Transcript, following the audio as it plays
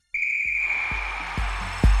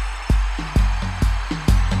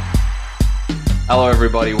Hello,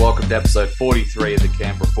 everybody. Welcome to episode 43 of the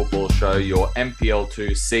Canberra Football Show, your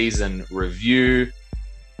NPL2 season review.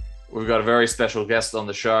 We've got a very special guest on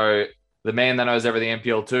the show, the man that knows everything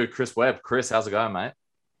NPL2, Chris Webb. Chris, how's it going, mate?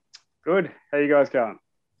 Good. How you guys going?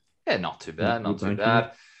 Yeah, not too bad, not too Thank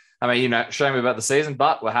bad. I mean, shame about the season,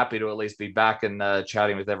 but we're happy to at least be back and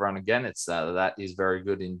chatting with everyone again. That is very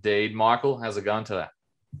good indeed. Michael, how's it going today?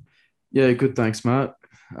 Yeah, good. Thanks, Matt.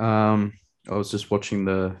 I was just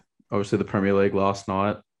watching obviously the Premier League last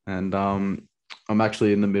night, and I'm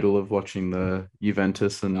actually in the middle of watching the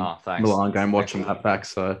Juventus and Milan game, watching that back.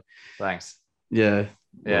 So thanks. Yeah.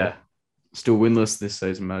 Yeah. Still winless this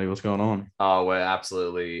season, Matty. What's going on? Oh, we're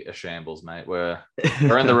absolutely a shambles, mate. We're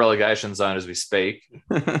in the relegation zone as we speak.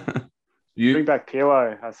 Bring back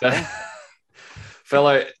Pirlo, I say.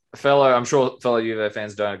 fellow, I'm sure fellow Juve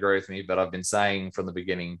fans don't agree with me, but I've been saying from the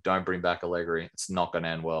beginning, don't bring back Allegri. It's not going to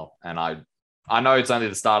end well. And I know it's only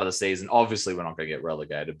the start of the season. Obviously, we're not going to get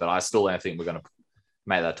relegated, but I still don't think we're going to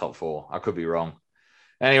make that top four. I could be wrong.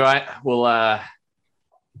 Anyway, we'll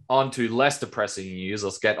on to less depressing news.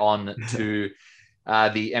 Let's get on to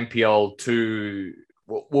the NPL 2.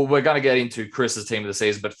 Well, we're going to get into Chris's team of the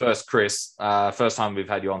season, but first, Chris, first time we've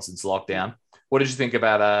had you on since lockdown. What did you think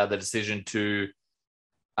about the decision to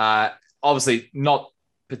obviously not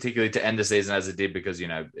particularly to end the season as it did because,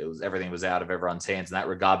 everything was out of everyone's hands in that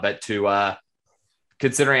regard, but to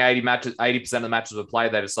considering 80% of the matches were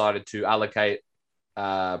played, they decided to allocate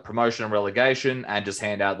promotion and relegation and just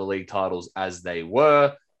hand out the league titles as they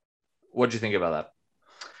were. What did you think about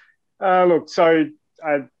that? Look, so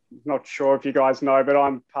I'm not sure if you guys know, but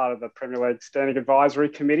I'm part of the Premier League Standing Advisory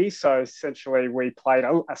Committee. So essentially we played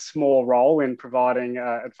a small role in providing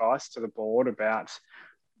advice to the board about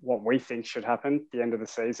what we think should happen at the end of the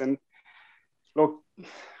season. Look,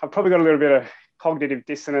 I've probably got a little bit of cognitive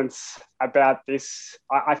dissonance about this.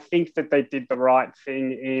 I think that they did the right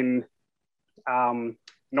thing in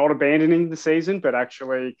not abandoning the season, but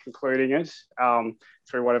actually concluding it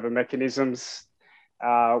through whatever mechanisms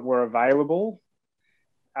were available.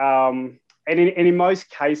 And in most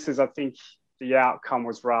cases, I think the outcome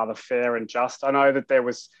was rather fair and just. I know that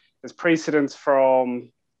there's precedence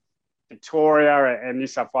from Victoria and New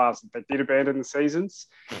South Wales that they did abandon the seasons,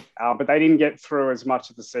 but they didn't get through as much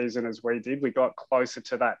of the season as we did. We got closer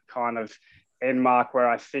to that kind of end mark where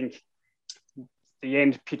I think the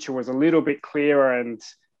end picture was a little bit clearer and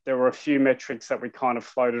there were a few metrics that we kind of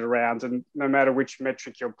floated around, and no matter which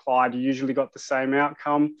metric you applied, you usually got the same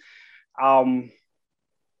outcome. Tuggeranong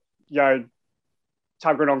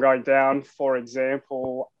going down, for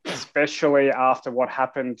example, especially after what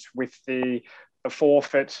happened with the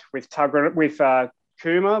forfeit with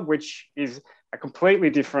Cooma, which is a completely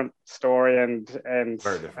different story, and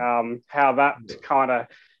different. How that kind of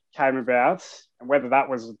came about and whether that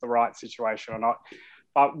was the right situation or not.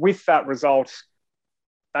 But with that result,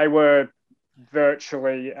 they were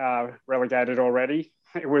virtually relegated already.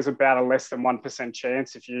 It was about a less than 1%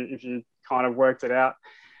 chance if you kind of worked it out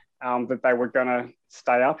that they were going to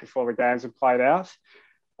stay up before the games had played out.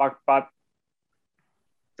 But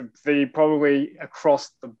the probably across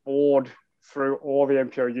the board through all the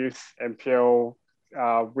NPL youth, NPL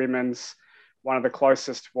women's, one of the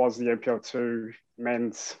closest was the NPL2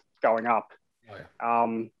 men's going up. Oh,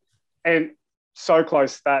 yeah. And so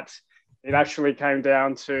close that it actually came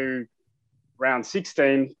down to round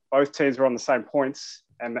 16. Both teams were on the same points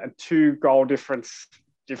and a 2-goal difference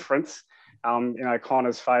in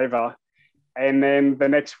O'Connor's favour. And then the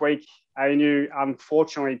next week, ANU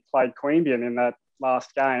unfortunately played Queanbeyan in that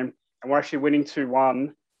last game, and we're actually winning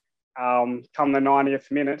 2-1 come the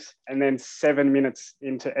 90th minute, and then 7 minutes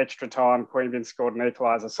into extra time, Queanbeyan scored an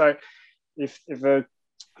equaliser. So if the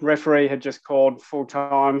referee had just called full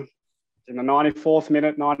time in the 94th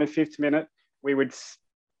minute, 95th minute, we would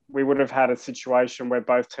have had a situation where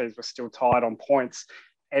both teams were still tied on points.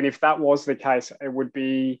 And if that was the case, it would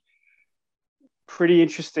be pretty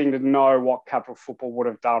interesting to know what Capital Football would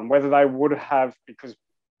have done, whether they would have, because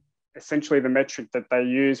essentially the metric that they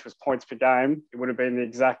used was points per game, it would have been the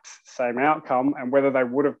exact same outcome, and whether they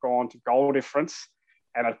would have gone to goal difference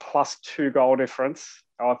and a +2 goal difference.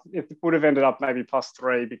 It would have ended up maybe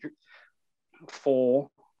 +3 because 4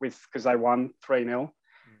 because they won 3-0.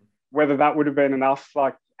 Whether that would have been enough,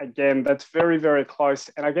 again, that's very, very close.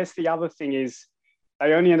 And I guess the other thing is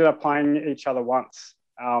they only ended up playing each other once.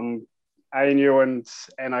 ANU and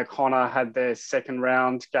O'Connor had their second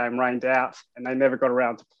round game rained out and they never got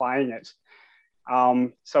around to playing it.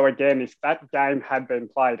 So again, if that game had been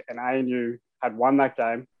played and ANU had won that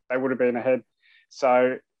game, they would have been ahead.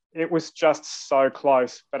 So it was just so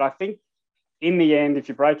close. But I think in the end, if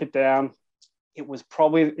you break it down, it was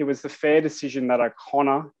the fair decision that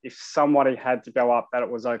O'Connor, if somebody had to go up, that it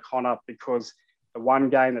was O'Connor, because the one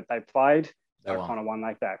game that they played, O'Connor won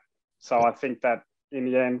that game. So I think that in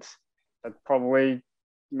the end, that probably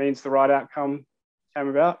means the right outcome came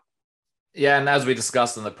about. Yeah, and as we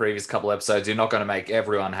discussed in the previous couple episodes, you're not going to make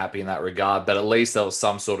everyone happy in that regard, but at least there was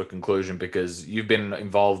some sort of conclusion, because you've been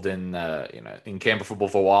involved in in Canberra football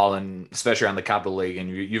for a while, and especially around the Capital League, and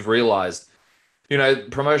you've realised,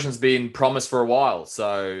 promotion's been promised for a while,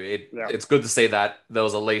 so it's good to see that there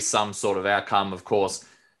was at least some sort of outcome. Of course,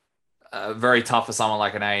 very tough for someone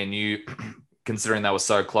like an ANU, considering they were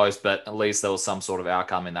so close, but at least there was some sort of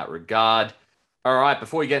outcome in that regard. All right,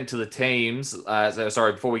 before we get into the teams,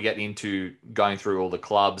 before we get into going through all the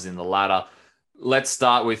clubs in the ladder, let's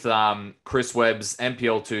start with Chris Webb's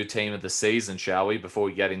NPL2 team of the season, shall we? Before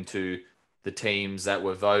we get into the teams that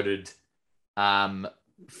were voted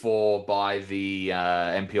for by the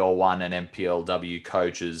NPL1 and NPLW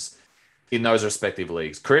coaches in those respective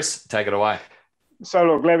leagues. Chris, take it away. So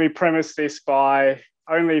look, let me premise this by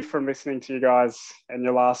only from listening to you guys and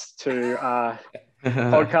your last two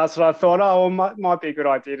podcast that I thought, might be a good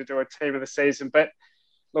idea to do a team of the season. But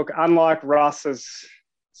look, unlike Russ's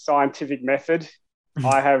scientific method,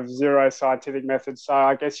 I have zero scientific method. So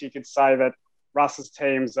I guess you could say that Russ's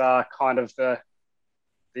teams are kind of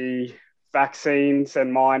the vaccines,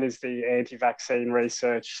 and mine is the anti-vaccine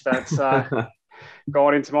research that's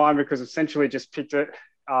gone into mine, because essentially just picked it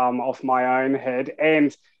off my own head,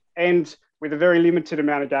 and with a very limited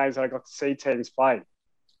amount of games that I got to see teams play.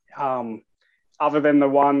 Other than the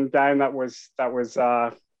one game that was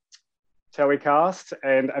telecast,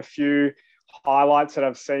 and a few highlights that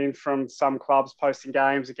I've seen from some clubs posting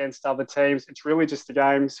games against other teams, it's really just the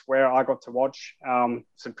games where I got to watch.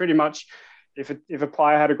 So pretty much, if a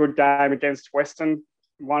player had a good game against Western,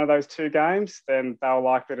 one of those two games, then they were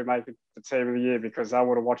likely to make the team of the year, because I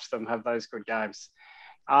would have watched them have those good games.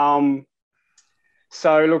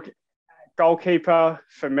 So look, goalkeeper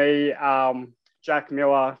for me, Jack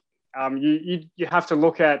Miller. You have to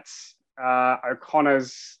look at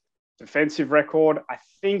O'Connor's defensive record. I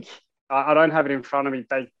think, I don't have it in front of me,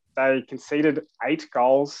 they conceded 8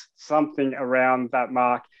 goals, something around that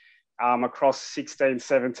mark, across 16,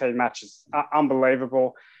 17 matches.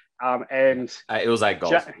 Unbelievable. And it was 8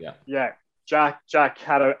 goals. Jack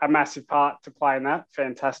had a massive part to play in that.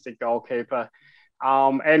 Fantastic goalkeeper.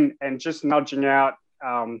 And just nudging out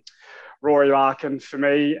Rory Larkin for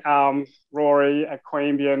me. Rory at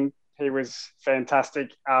Queanbeyan, he was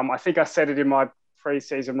fantastic. I think I said it in my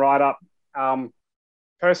pre-season write-up.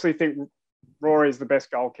 Personally think Rory is the best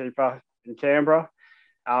goalkeeper in Canberra,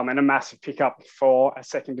 and a massive pickup for a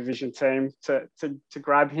second division team to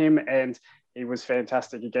grab him. And he was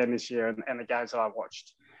fantastic again this year, and the games that I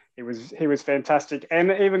watched. He was fantastic,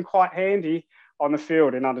 and even quite handy on the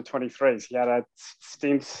field in under 23s. He had a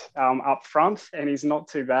stint up front, and he's not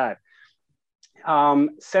too bad.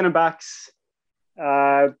 Centre backs,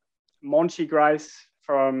 Monty Grace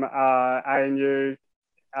from ANU,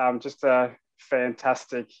 just a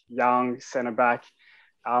fantastic young centre back.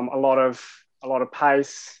 A lot of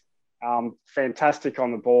pace, fantastic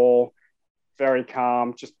on the ball, very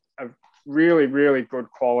calm, just a really, really good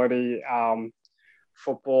quality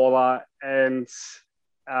footballer. And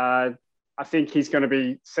I think he's going to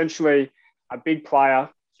be essentially a big player.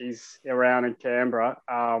 He's around in Canberra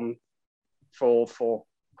for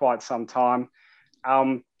quite some time.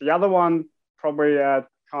 The other one, probably a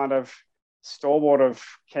kind of stalwart of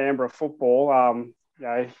Canberra football.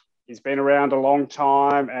 He's been around a long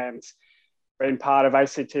time and been part of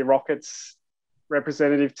ACT Rockets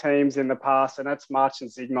representative teams in the past, and that's Martin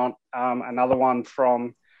Zignot, another one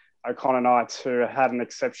from O'Connor Knights, who had an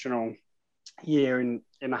exceptional year in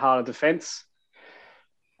the heart of defence.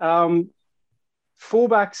 Fullbacks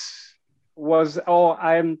was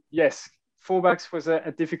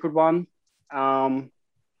a difficult one.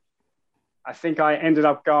 I think I ended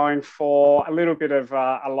up going for a little bit of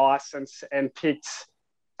a license and picked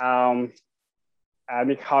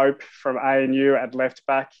Nick Hope from ANU at left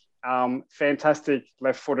back. Fantastic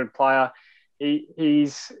left-footed player.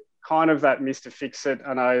 He's kind of that Mr. Fix-It.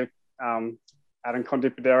 I know Adam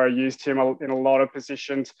Condipadero used him in a lot of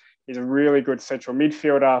positions. He's a really good central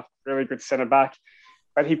midfielder, really good centre-back.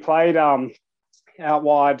 But he played out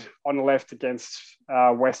wide on the left against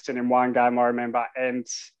Western in one game, I remember, and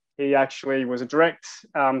he actually was a direct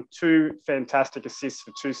 2 fantastic assists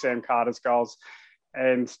for 2 Sam Carter's goals,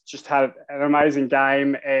 and just had an amazing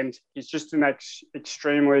game. And he's just an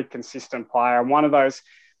extremely consistent player. One of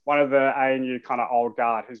the ANU kind of old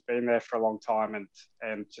guard who's been there for a long time,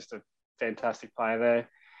 and just a fantastic player there.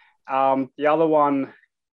 The other one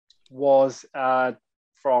was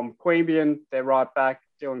from Queanbeyan, their right back,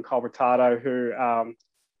 Dylan Colbertado, who,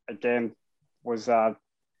 again, was had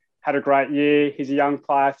a great year. He's a young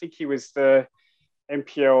player. I think he was the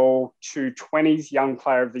NPL 220s Young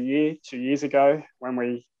Player of the Year 2 years ago when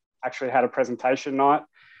we actually had a presentation night.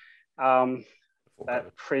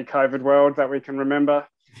 That pre-COVID world that we can remember.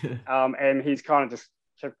 And he's kind of just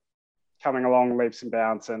kept coming along leaps and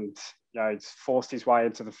bounds, and he's forced his way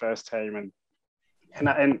into the first team and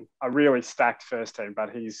a really stacked first team,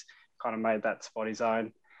 but he's kind of made that spot his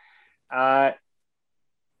own. So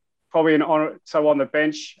on the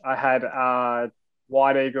bench, I had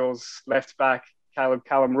White Eagles left back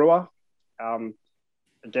Callum Rua.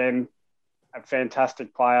 Again, a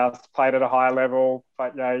fantastic player, played at a high level,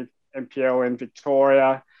 but NPL in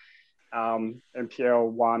Victoria, NPL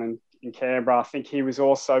 1 in Canberra. I think he was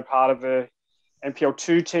also part of the NPL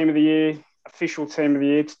 2 Team of the Year, official Team of the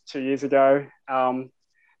Year 2 years ago.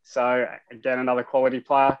 So, again, another quality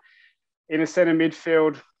player. In a centre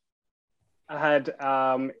midfield, I had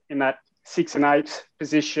in that 6 and 8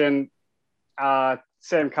 position,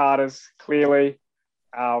 Sam Carter's clearly.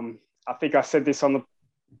 I think I said this on the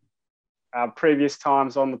previous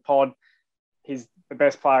times on the pod. He's the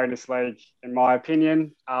best player in this league, in my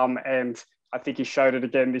opinion. And I think he showed it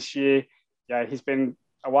again this year. He's been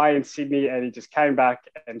away in Sydney and he just came back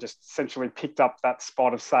and just essentially picked up that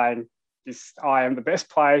spot of saying, I am the best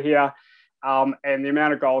player here. And the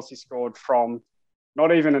amount of goals he scored from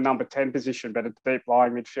not even a number 10 position, but a deep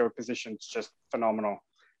lying midfield position is just phenomenal.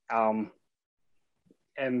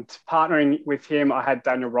 And partnering with him, I had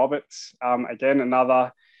Daniel Roberts, again,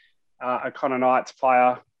 another O'Connor Knights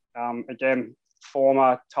player, again,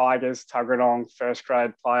 former Tigers, Tuggeranong first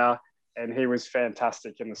grade player, and he was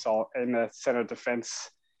fantastic in the centre defence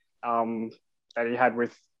that he had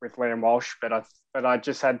with Liam Walsh. But I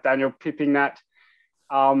just had Daniel pipping that.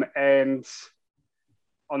 And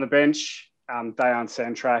on the bench, Dayan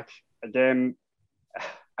Santrak, again,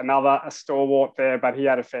 another stalwart there, but he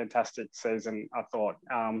had a fantastic season, I thought.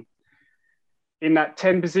 In that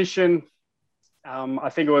 10 position, I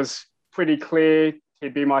think it was pretty clear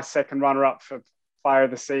he'd be my second runner-up for player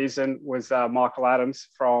of the season was Michael Adams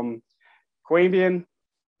from Queanbeyan.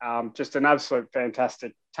 Just an absolute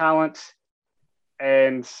fantastic talent.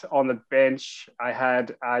 And on the bench, I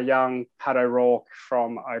had a young Pat O'Rourke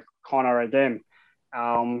from O'Connor again.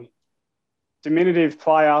 Diminutive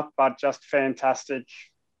player, but just fantastic.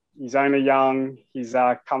 He's only young. He's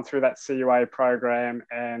come through that CUA program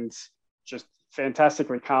and just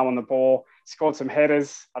fantastically calm on the ball. Scored some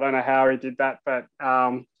headers. I don't know how he did that, but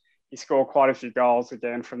he scored quite a few goals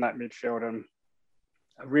again from that midfield and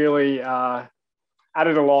really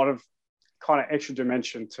added a lot of kind of extra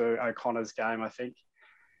dimension to O'Connor's game, I think.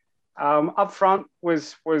 Up front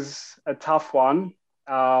was a tough one.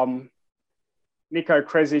 Nico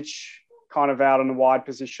Kresic, kind of out on the wide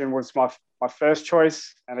position, was my first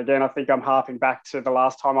choice. And again, I think I'm harping back to the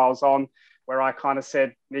last time I was on, where I kind of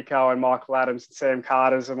said Nico and Michael Adams and Sam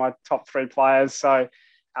Carter's are my top 3 players. So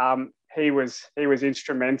he was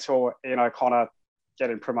instrumental in O'Connor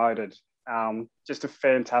getting promoted. Just a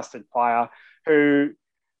fantastic player who,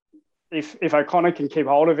 if O'Connor can keep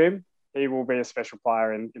hold of him, he will be a special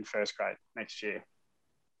player in first grade next year.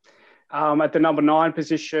 At the number 9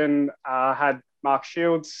 position, I had Mark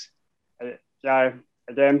Shields.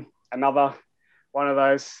 Again, another one of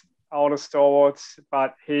those older stalwarts,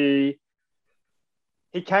 but he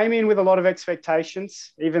came in with a lot of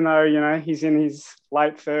expectations, even though, he's in his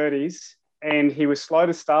late 30s, and he was slow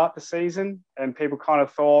to start the season, and people kind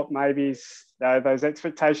of thought maybe those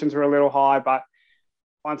expectations were a little high, but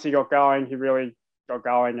once he got going, he really got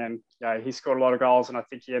going, and he scored a lot of goals, and I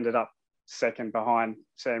think he ended up second behind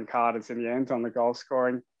Sam Carter's in the end on the goal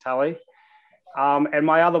scoring tally. And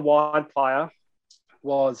my other wide player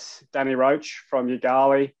was Danny Roach from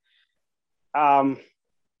Ugali.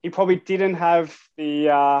 He probably didn't have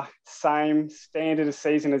the same standard of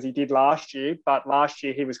season as he did last year, but last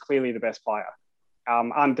year he was clearly the best player.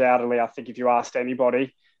 Undoubtedly, I think if you asked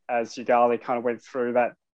anybody, as Ugali kind of went through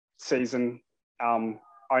that season,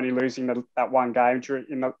 only losing that one game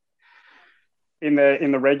in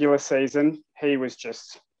the regular season, he was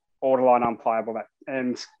just borderline unplayable.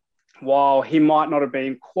 And while he might not have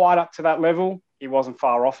been quite up to that level, he wasn't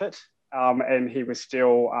far off it. And he was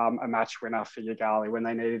still a match winner for Ugali when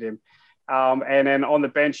they needed him. And then on the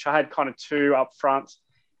bench, I had kind of 2 up front.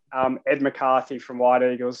 Ed McCarthy from White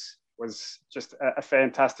Eagles was just a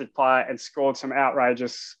fantastic player and scored some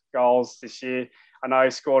outrageous goals this year. I know he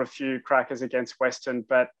scored a few crackers against Western,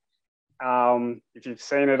 but if you've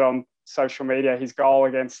seen it on social media, his goal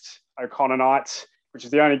against O'Connor Knights, which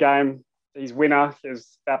is the only game his winner. It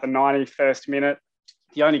was about the 91st minute.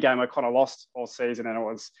 The only game O'Connor lost all season, and it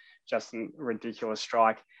was just a ridiculous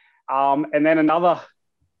strike. And then another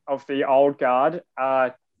of the old guard,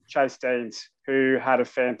 Chase Deans, who had a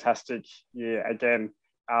fantastic year again.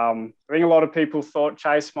 I think a lot of people thought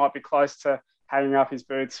Chase might be close to hanging up his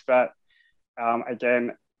boots, but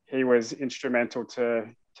again, he was instrumental to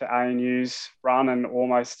ANU's run and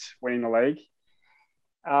almost winning the league.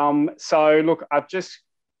 So look,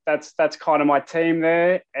 that's kind of my team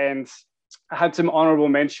there, and I had some honourable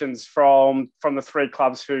mentions from the three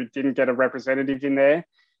clubs who didn't get a representative in there.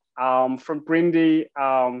 From Brindy,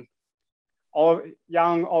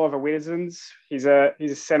 young Oliver Widdens. He's a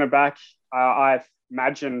centre back. I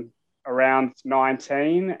imagine around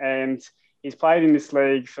 19, and he's played in this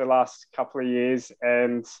league for the last couple of years,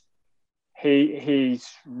 and he's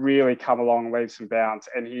really come along leaps and bounds,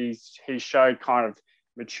 and he showed kind of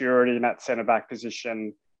maturity in that centre back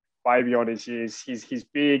position way beyond his years. He's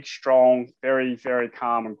big, strong, very, very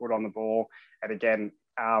calm and good on the ball. And again,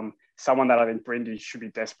 someone that I think Brindy should be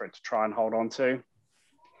desperate to try and hold on to.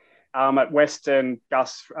 At Western,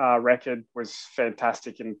 Gus Record was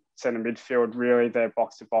fantastic in centre midfield, really their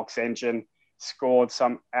box-to-box engine, scored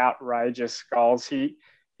some outrageous goals. He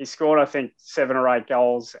scored, I think, 7 or 8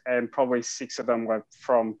 goals, and probably 6 of them were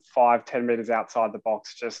from 5-10 metres outside the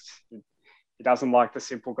box. Just, he doesn't like the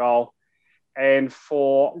simple goal. And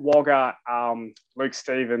for Wagga, Luke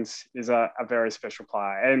Stevens is a very special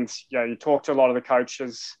player. And, you talk to a lot of the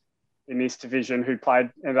coaches in this division who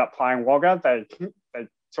ended up playing Wagga. They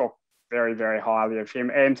talk very, very highly of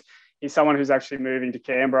him. And he's someone who's actually moving to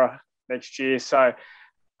Canberra next year. So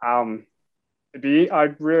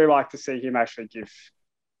I'd really like to see him actually give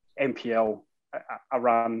NPL a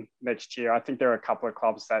run next year. I think there are a couple of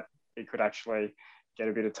clubs that he could actually get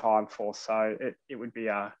a bit of time for. So it would be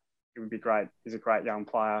great. He's a great young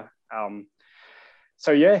player.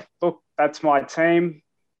 So yeah, look, that's my team.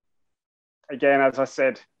 Again, as I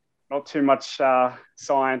said, not too much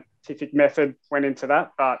scientific method went into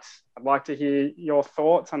that, but I'd like to hear your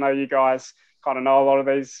thoughts. I know you guys kind of know a lot of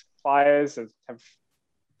these players, have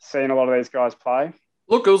seen a lot of these guys play.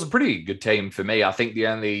 Look, it was a pretty good team for me. I think the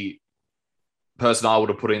only person I would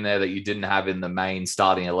have put in there that you didn't have in the main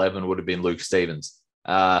starting 11 would have been Luke Stevens.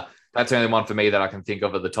 That's the only one for me that I can think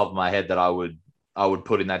of at the top of my head that I would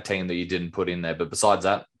put in that team that you didn't put in there. But besides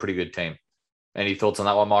that, pretty good team. Any thoughts on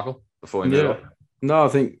that one, Michael, before we move on? No, I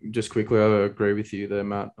think just quickly, I agree with you there,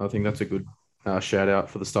 Matt. I think that's a good shout out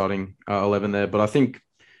for the starting 11 there. But I think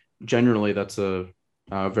generally that's a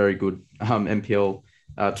very good NPL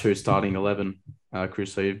 2 starting 11.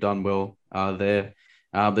 Chris, so you've done well there.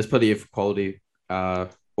 There's plenty of quality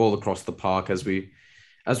all across the park as we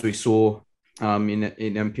saw in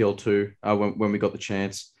NPL 2 when we got the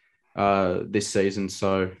chance this season.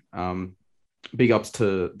 So big ups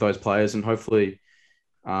to those players, and hopefully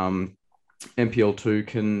NPL 2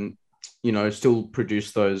 can still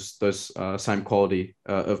produce those same quality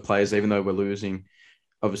of players, even though we're losing.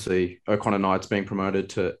 Obviously, O'Connor Knights being promoted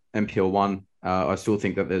to NPL 1. I still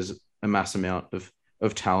think that there's a mass amount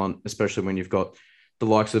of talent, especially when you've got the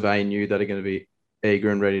likes of ANU that are going to be eager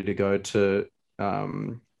and ready to go to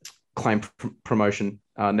claim promotion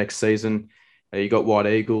next season. You got White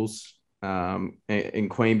Eagles in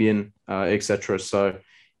Queanbeyan, etc. So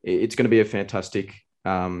it's going to be a fantastic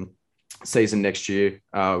season next year,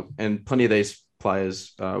 and plenty of these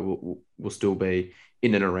players will still be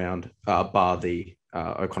in and around, bar the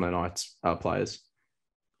O'Connor Knights players.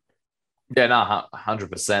 Yeah, no,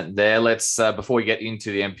 100% there. Let's, before we get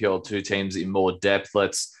into the NPL 2 teams in more depth,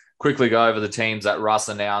 let's quickly go over the teams that Russ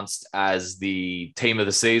announced as the team of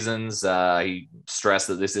the seasons. He stressed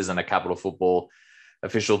that this isn't a Capital Football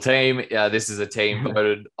official team. This is a team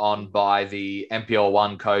voted on by the NPL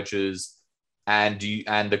 1 coaches, and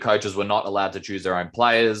the coaches were not allowed to choose their own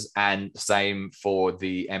players. And same for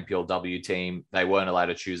the NPLW team. They weren't allowed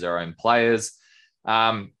to choose their own players.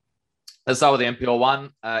 Let's start with the NPL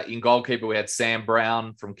 1. In goalkeeper, we had Sam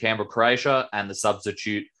Brown from Canberra, Croatia, and the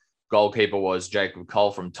substitute goalkeeper was Jacob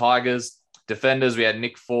Cole from Tigers. Defenders, we had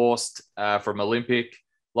Nick Forst from Olympic,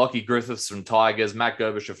 Lockie Griffiths from Tigers, Matt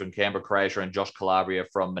Gerbisher from Canberra, Croatia, and Josh Calabria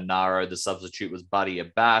from Monaro. The substitute was Buddy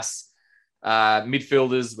Abbas.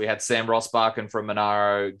 Midfielders, we had Sam Rossbarken from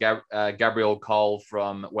Monaro, Gabriel Cole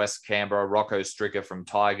from West Canberra, Rocco Stricker from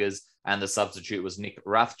Tigers, and the substitute was Nick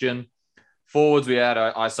Rathjen. Forwards, we had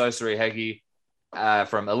Isosari Hegi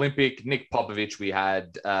from Olympic, Nick Popovich we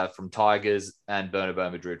had from Tigers, and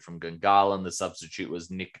Bernabeu Madrid from Gungahlin. The substitute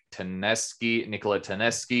was Nikola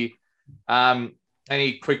Taneski.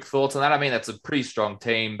 Any quick thoughts on that? I mean, that's a pretty strong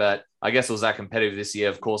team, but I guess it was that competitive this year.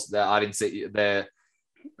 Of course, I didn't see their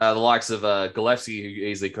The likes of Gillespie, who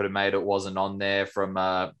easily could have made it, wasn't on there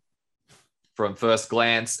from first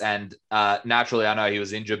glance. And naturally, I know he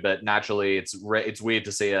was injured, but naturally, it's weird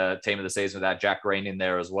to see a team of the season without Jack Green in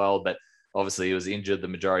there as well. But obviously, he was injured the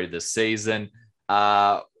majority of the season.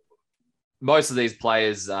 Most of these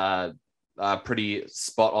players are pretty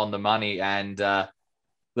spot on the money, and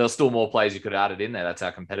there's still more players you could have added in there. That's how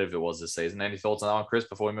competitive it was this season. Any thoughts on that one, Chris,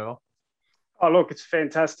 before we move on? Oh, look, it's a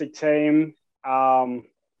fantastic team. The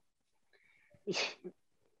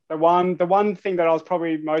one thing that I was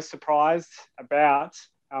probably most surprised about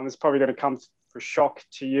is probably going to come for shock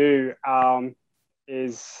to you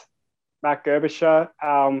is Matt Gerbischer.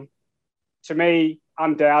 To me,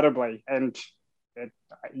 undoubtedly, and I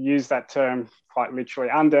use that term quite literally,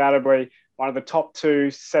 undoubtedly one of the top two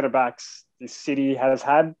centre-backs this city has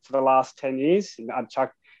had for the last 10 years. I'd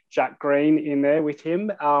chuck Jack Green in there with him.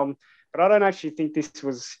 But I don't actually think this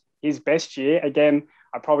was his best year. Again,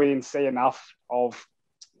 I probably didn't see enough of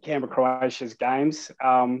Canberra Croatia's games.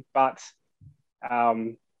 But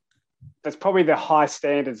that's probably the high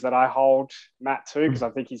standards that I hold Matt to, because I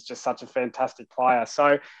think he's just such a fantastic player.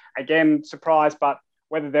 So again, surprised, but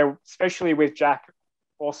whether they're, especially with Jack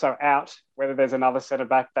also out, whether there's another centre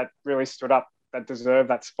back that really stood up that deserved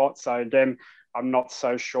that spot. So again, I'm not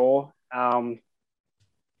so sure. And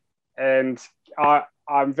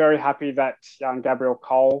I'm very happy that young Gabriel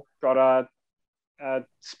Cole got a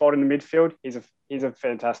spot in the midfield. He's a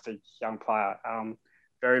fantastic young player.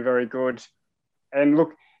 Very, very good. And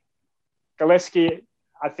look, Gillespie,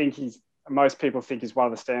 I think most people think he's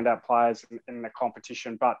one of the standout players in the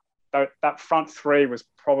competition, but that front three was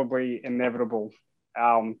probably inevitable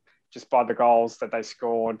just by the goals that they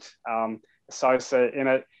scored. Sosa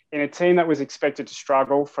in a team that was expected to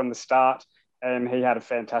struggle from the start, and he had a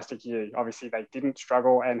fantastic year. Obviously, they didn't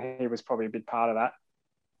struggle, and he was probably a big part of that.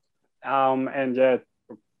 And yeah,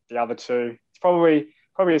 the other two, it's probably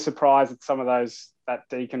a surprise that some of that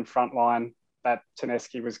Deacon front line, that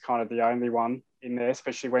Tedeschi was kind of the only one in there,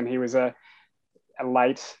 especially when he was a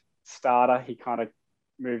late starter. He kind of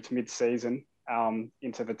moved mid-season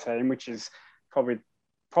into the team, which is probably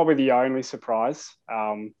the only surprise.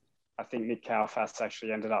 I think Nick Kalfas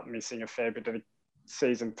actually ended up missing a fair bit of the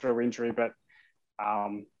season through injury, but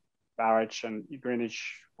Baric and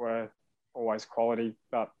Greenwich were always quality,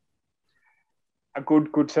 but a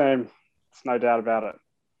good team. There's no doubt about it.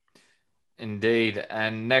 Indeed.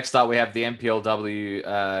 And next up, we have the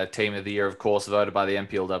NPLW Team of the Year, of course, voted by the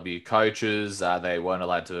NPLW coaches. They weren't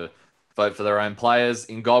allowed to vote for their own players.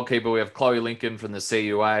 In goalkeeper, we have Chloe Lincoln from the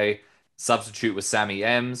CUA. Substitute was Sammy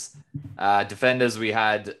Ems. Defenders, we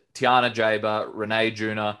had Tiana Jaber, Renee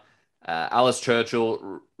Juna, Alice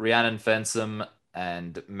Churchill, Rhiannon Fensom,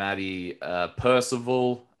 and Maddie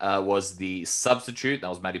Percival was the substitute. That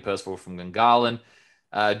was Maddie Percival from Gungahlin.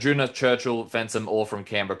 Juna, Churchill, Fensom, all from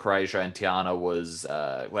Canberra, Croatia, and Tiana was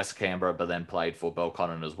West Canberra, but then played for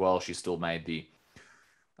Belconnen as well. She still made the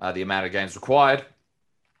amount of games required.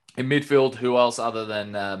 In midfield, who else other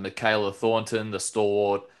than Michaela Thornton, the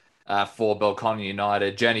stalwart for Belconnen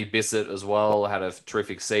United? Jenny Bissett as well, had a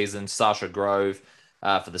terrific season. Sasha Grove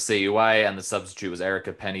for the CUA, and the substitute was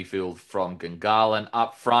Erica Pennyfield from Gungahlin.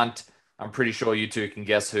 Up front, I'm pretty sure you two can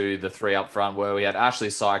guess who the three up front were. We had Ashley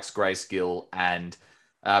Sykes, Grace Gill, and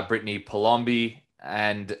Brittany Palombi.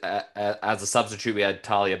 And as a substitute, we had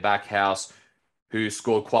Talia Backhouse, who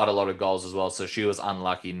scored quite a lot of goals as well. So she was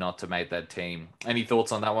unlucky not to make that team. Any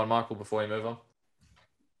thoughts on that one, Michael, before we move on?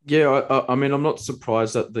 Yeah, I mean, I'm not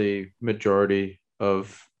surprised that the majority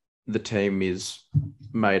of the team is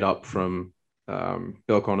made up from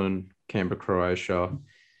Belconnen, Canberra, Croatia.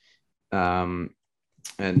 And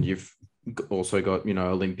you've also got,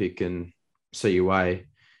 Olympic and CUA.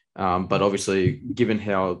 But obviously, given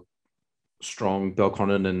how strong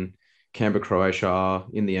Belconnen and Canberra, Croatia are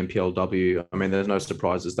in the NPLW, I mean, there's no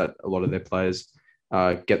surprises that a lot of their players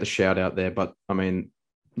get the shout out there. But, I mean,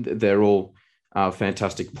 they're all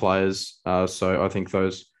fantastic players. So I think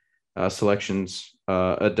those selections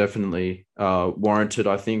are definitely warranted.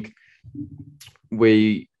 I think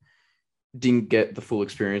we didn't get the full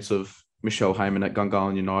experience of Michelle Heyman at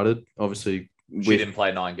Gungahlin United. Obviously, she didn't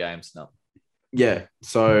play 9 games, no. Yeah,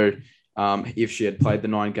 so if she had played the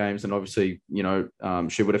 9 games, then obviously,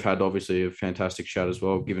 she would have had obviously a fantastic shot as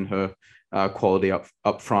well, given her quality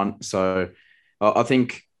up front. So I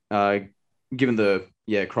think given the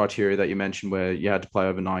criteria that you mentioned, where you had to play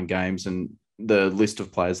over 9 games, and the list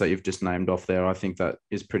of players that you've just named off there, I think that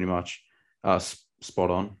is pretty much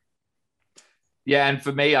spot on. Yeah, and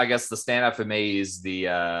for me, I guess the standout for me is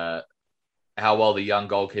the how well the young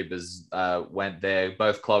goalkeepers went there.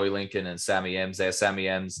 Both Chloe Lincoln and Sammy Ems there. Sammy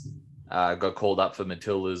Ems got called up for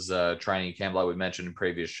Matilda's training camp, like we mentioned in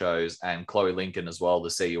previous shows, and Chloe Lincoln as well, the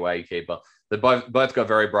CUA keeper. They both got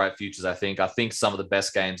very bright futures, I think. I think some of the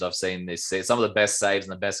best games I've seen this season, some of the best saves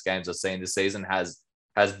and the best games I've seen this season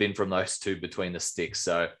has been from those two between the sticks.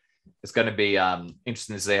 So it's going to be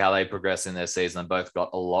interesting to see how they progress in their season. They both got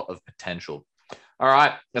a lot of potential. All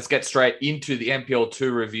right, let's get straight into the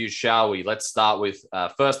NPL2 review, shall we? Let's start with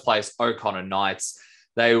first place O'Connor Knights.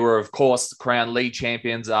 They were, of course, crowned league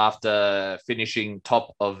champions after finishing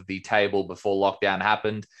top of the table before lockdown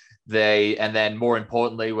happened. And then more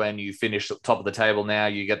importantly, when you finish top of the table now,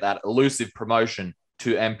 you get that elusive promotion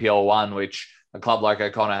to NPL1, which a club like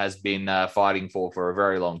O'Connor has been fighting for a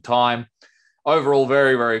very long time. Overall,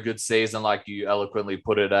 very, very good season, like you eloquently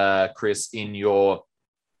put it, Chris, in your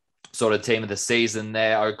sort of team of the season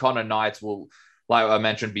there. O'Connor Knights will, like I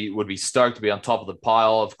mentioned, would be stoked to be on top of the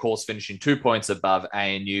pile, of course, finishing 2 points above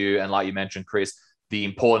ANU. And like you mentioned, Chris, the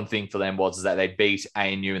important thing for them was that they beat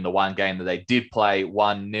ANU in the one game that they did play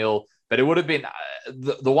 1-0. But it would have been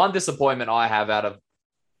the one disappointment I have out of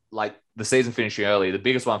like the season finishing early. The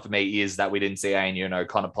biggest one for me is that we didn't see ANU and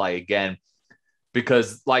O'Connor play again,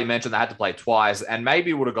 because like you mentioned, they had to play twice, and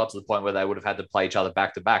maybe it would have got to the point where they would have had to play each other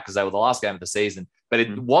back to back because they were the last game of the season, but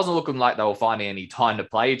it wasn't looking like they were finding any time to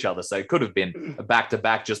play each other. So it could have been a back to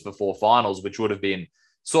back just before finals, which would have been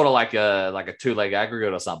sort of like a 2-leg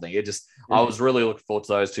aggregate or something. I was really looking forward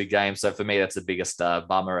to those two games. So for me, that's the biggest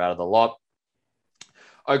bummer out of the lot.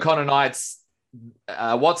 O'Connor Knights,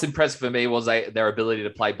 what's impressive for me was their ability to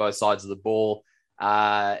play both sides of the ball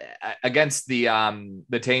against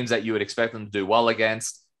the teams that you would expect them to do well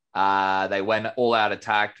against. They went all out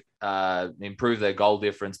attack, improved their goal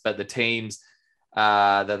difference, but the teams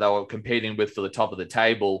that they were competing with for the top of the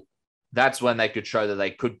table, that's when they could show that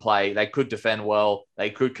they could play, they could defend well, they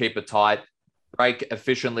could keep it tight, break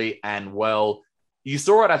efficiently and well. You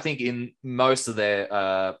saw it, I think, in most of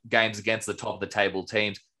their games against the top of the table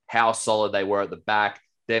teams, how solid they were at the back.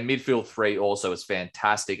 Their midfield three also was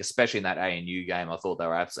fantastic, especially in that ANU game. I thought they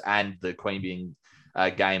were and the Queanbeyan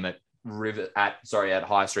game at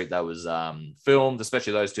High Street that was filmed,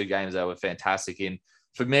 especially those two games they were fantastic in.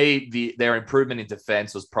 For me, their improvement in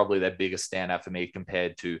defense was probably their biggest standout for me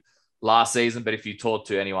compared to last season. But if you talk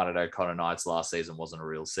to anyone at O'Connor Knights, last season wasn't a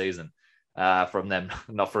real season from them,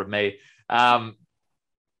 not from me.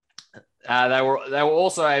 They were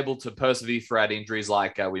also able to persevere throughout injuries,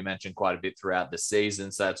 like we mentioned quite a bit throughout the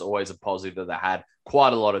season. So it's always a positive that they had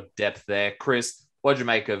quite a lot of depth there. Chris, what did you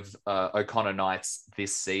make of O'Connor Knights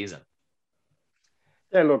this season?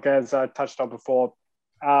 Yeah, look, as I touched on before,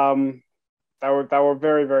 they were a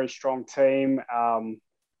very, very strong team.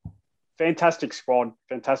 Fantastic squad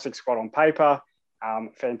on paper.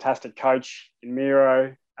 Fantastic coach in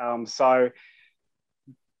Miro. So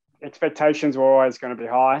expectations were always going to be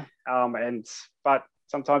high, but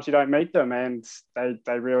sometimes you don't meet them, and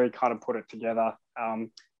they really kind of put it together.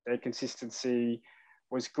 Their consistency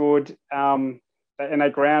was good, and they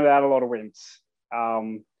ground out a lot of wins.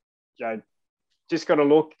 Just got to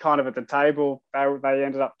look kind of at the table. They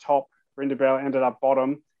ended up top. Brindabella ended up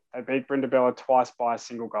bottom. They beat Brindabella twice by a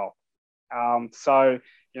single goal. So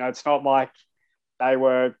it's not like they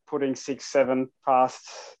were putting 6-7 past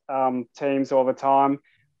teams all the time,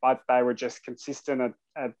 but they were just consistent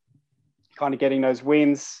at kind of getting those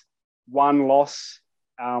wins. One loss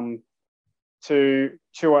to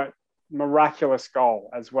a miraculous goal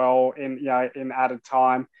as well in added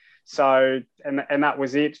time. So and that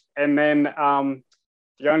was it. And then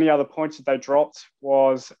the only other points that they dropped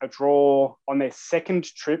was a draw on their second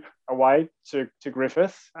trip away to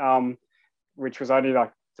Griffith, which was only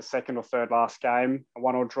like the second or third last game, a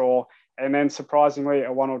 1-1 draw. And then surprisingly, a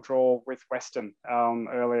 1-1 draw with Western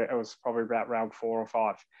earlier. It was probably about round 4 or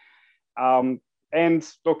 5. And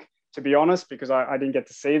look, to be honest, because I didn't get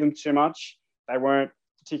to see them too much, they weren't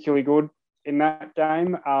particularly good in that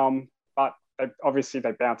game. But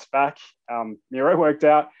they bounced back. Miro worked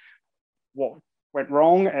out what went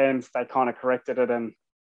wrong, and they kind of corrected it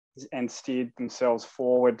and steered themselves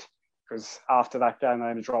forward, because after that game, they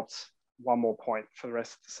only dropped 1 more point for the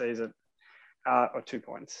rest of the season, or 2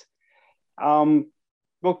 points.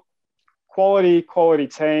 Look, quality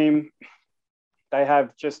team. They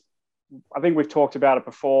have I think we've talked about it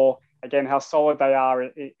before, again, how solid they are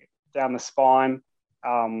down the spine,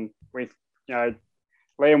 with,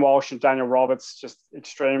 Liam Walsh and Daniel Roberts, just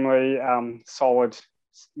extremely solid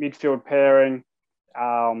midfield pairing.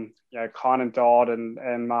 Kynan Dodd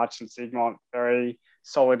and March and Sigmont, very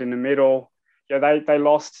solid in the middle. They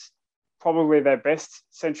lost probably their best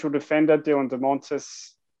central defender, Dylan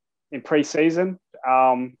DeMontis, in pre-season.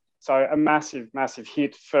 So a massive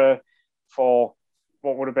hit for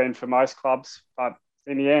what would have been for most clubs. But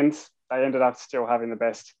in the end, they ended up still having the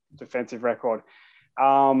best defensive record.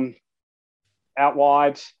 Out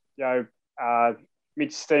wide,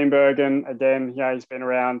 Mitch Steenbergen, again, he's been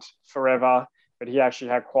around forever, but he actually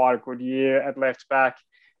had quite a good year at left back.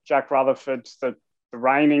 Jack Rutherford's the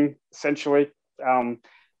reigning, essentially,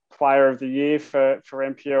 player of the year for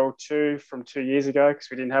NPL 2 from 2 years ago, because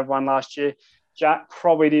we didn't have one last year. Jack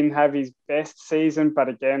probably didn't have his best season, but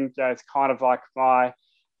again, it's kind of like my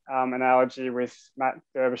analogy with Matt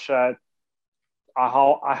Derbyshire.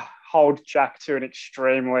 I hold Jack to an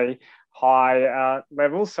extremely high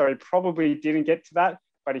level, so he probably didn't get to that,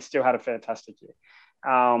 but he still had a fantastic year.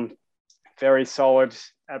 Very solid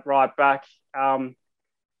at right back.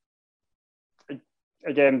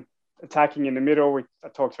 Again, attacking in the middle, I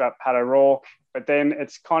talked about Pat O'Rourke, but then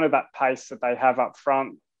it's kind of that pace that they have up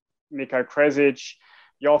front. Nico Kresic,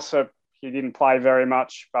 Josip, he didn't play very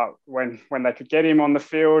much, but when they could get him on the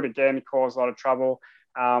field, again, he caused a lot of trouble.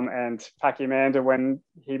 And Paki Manda, when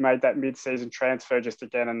he made that mid-season transfer, just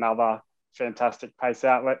again, another fantastic pace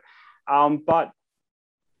outlet. But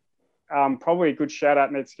probably a good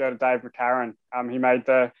shout-out needs to go to Dave McCarron. He made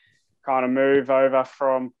the kind of move over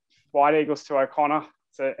from White Eagles to O'Connor.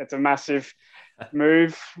 It's a massive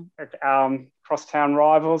move, cross-town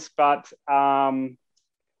rivals, but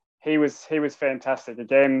he was fantastic.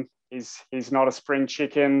 Again, he's not a spring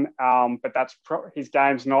chicken, but his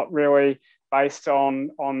game's not really based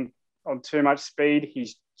on too much speed.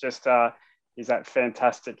 He's just he's that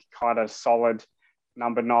fantastic kind of solid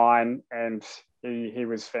number 9, and he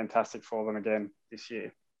was fantastic for them again this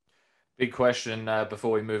year. Big question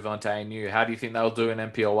before we move on to ANU. How do you think they'll do in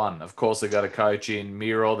NPL 1? Of course, they've got a coach in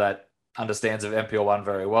Miro that understands of NPL 1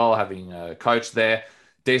 very well, having a coach there.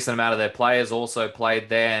 Decent amount of their players also played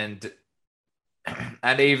there,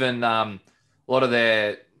 and even a lot of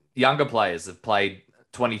their younger players have played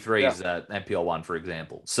 23s at NPL 1, for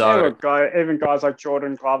example. So even guys like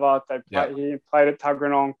Jordan Glover, he played at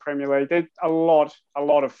Tuggeranong Premier League. There's a lot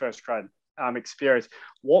of first grade experience.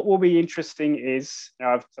 What will be interesting is,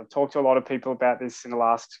 I've talked to a lot of people about this in the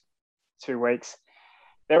last 2 weeks.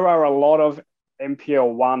 There are a lot of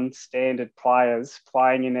NPL 1 standard players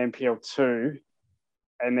playing in NPL 2,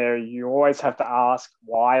 and you always have to ask,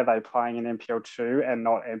 why are they playing in NPL 2 and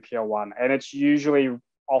not NPL 1? And it's usually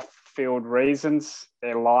off-field reasons,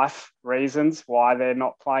 their life reasons, why they're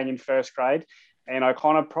not playing in first grade. And I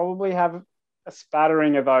kind of probably have a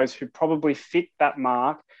spattering of those who probably fit that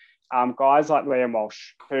mark. Guys like Liam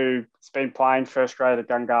Walsh, who's been playing first grade at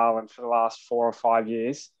Gungahlin for the last 4 or 5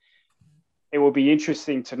 years. It will be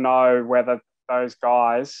interesting to know whether those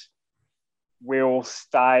guys will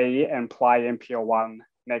stay and play NPL 1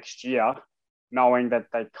 next year, knowing that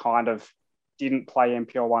they kind of didn't play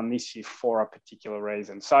NPL 1 this year for a particular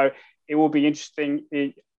reason. So it will be interesting.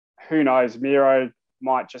 Who knows? Miro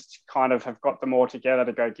might just kind of have got them all together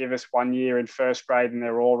to go give us 1 year in first grade, and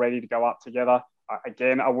they're all ready to go up together.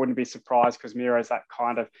 Again, I wouldn't be surprised, because Miro's that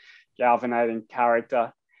kind of galvanizing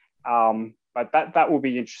character. But that will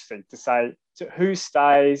be interesting to say who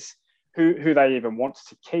stays, who they even want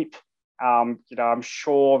to keep. I'm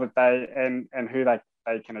sure that and who they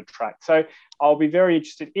can attract. So I'll be very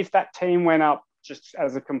interested. If that team went up just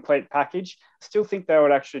as a complete package, I still think they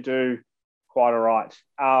would actually do quite all right.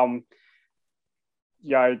 NPL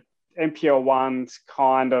 1's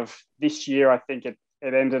kind of this year, I think it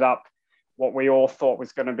ended up what we all thought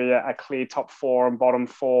was going to be a clear top 4 and bottom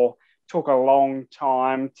 4. Took a long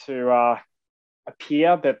time to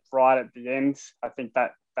appear, but right at the end, I think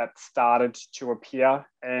that started to appear.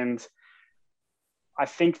 And I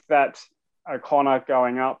think that O'Connor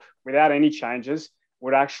going up without any changes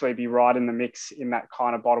would actually be right in the mix in that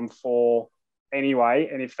kind of bottom 4 anyway.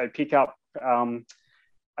 And if they pick up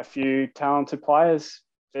a few talented players,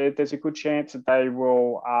 there's a good chance that they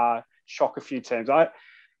will shock a few teams.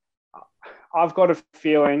 I've got a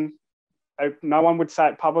feeling, no one would say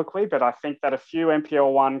it publicly, but I think that a few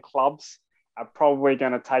NPL 1 clubs are probably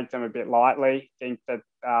going to take them a bit lightly. Think that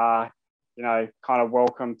kind of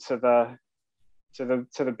welcome to the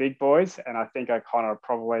big boys, and I think O'Connor are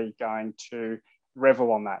probably going to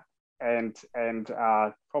revel on that and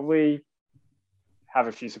probably have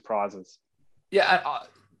a few surprises. Yeah.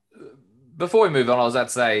 Before we move on, I was about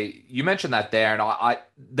to say, you mentioned that there, and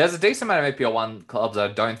there's a decent amount of NPL 1 clubs I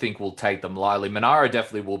don't think will take them lightly. Monaro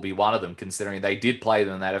definitely will be one of them, considering they did play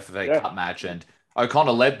them in that FFA Cup match, and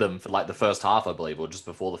O'Connor led them for like the first half, I believe, or just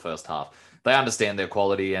before the first half. They understand their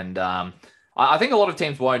quality, and I think a lot of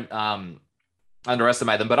teams won't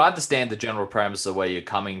underestimate them, but I understand the general premise of where you're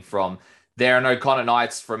coming from. There are O'Connor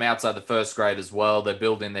Knights from outside the first grade as well. They're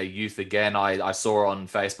building their youth again. I saw on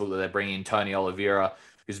Facebook that they're bringing in Tony Oliveira,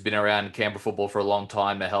 who's been around Canberra football for a long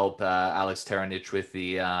time, to help Alex Teranich with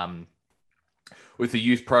the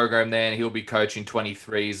youth program there, and he'll be coaching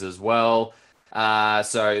 23s as well.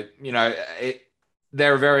 So,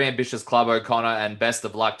 they're a very ambitious club, O'Connor, and best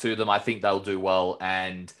of luck to them. I think they'll do well.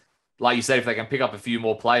 And like you said, if they can pick up a few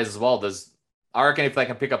more players as well, I reckon if they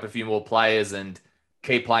can pick up a few more players and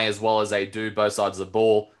keep playing as well as they do both sides of the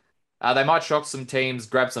ball, they might shock some teams,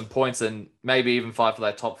 grab some points, and maybe even fight for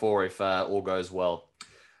that top 4 if all goes well.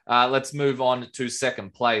 Let's move on to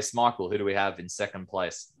second place. Michael, who do we have in second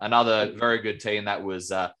place? Another very good team that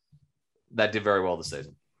did very well this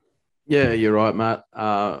season. Yeah, you're right, Matt.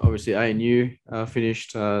 Obviously, ANU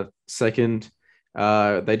finished second.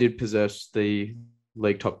 They did possess the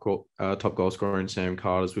league top goal scorer in Sam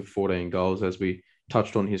Carters with 14 goals, as we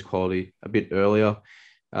touched on his quality a bit earlier.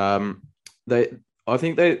 I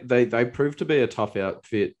think they proved to be a tough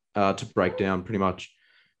outfit to break down pretty much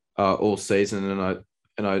all season,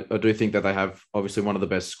 and I do think that they have obviously one of the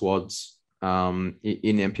best squads in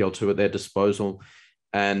NPL2 at their disposal.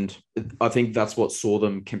 And I think that's what saw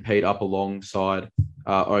them compete up alongside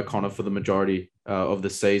O'Connor for the majority of the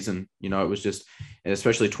season. It was just, and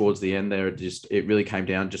especially towards the end there, it really came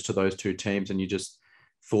down just to those two teams, and you just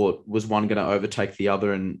thought, was one going to overtake the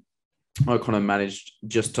other? And O'Connor managed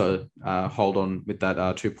just to hold on with that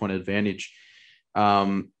 2-point advantage.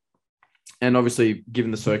 And obviously,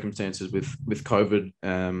 given the circumstances with COVID,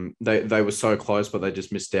 they were so close, but they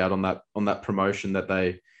just missed out on that promotion that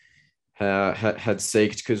they had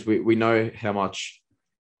seeked, because we know how much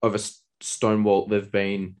of a stonewall they've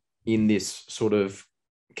been in this sort of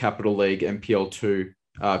Capital League NPL2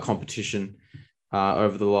 competition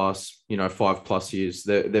over the last 5+ years.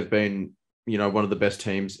 They've been one of the best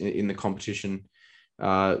teams in the competition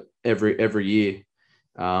every year.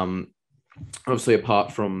 Obviously,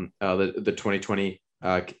 apart from the 2020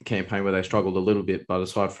 campaign where they struggled a little bit, but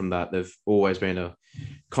aside from that, they've always been a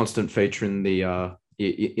constant feature in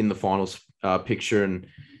the finals picture, and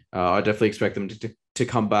I definitely expect them to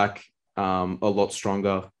come back a lot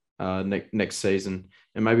stronger next season,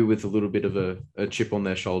 and maybe with a little bit of a chip on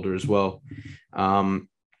their shoulder as well. I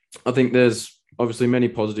think there's obviously many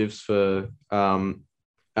positives for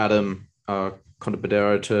Adam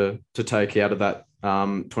Condabadero to take out of that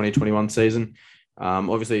 2021 season.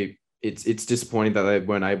 Obviously, it's disappointing that they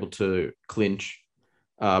weren't able to clinch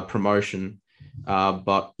promotion.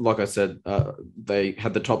 But like I said, they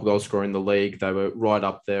had the top goal scorer in the league. They were right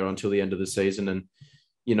up there until the end of the season, and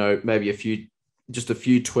maybe a few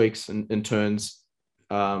tweaks and turns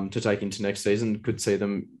to take into next season could see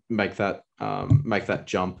them make that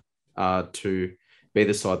jump to be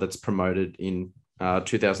the side that's promoted in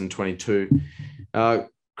 2022.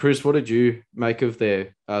 Chris, what did you make of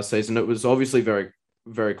their season? It was obviously very,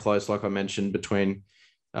 very close, like I mentioned, between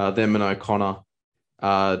them and O'Connor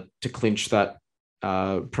to clinch that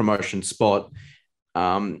promotion spot.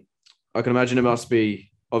 I can imagine it must be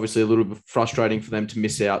obviously a little bit frustrating for them to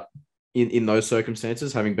miss out in those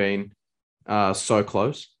circumstances, having been so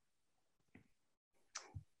close.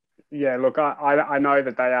 Yeah, look, I know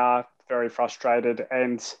that they are very frustrated,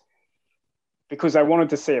 and because they wanted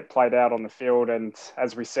to see it played out on the field. And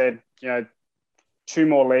as we said, 2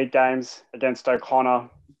 more league games against O'Connor,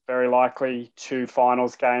 very likely 2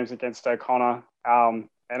 finals games against O'Connor. And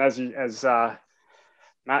as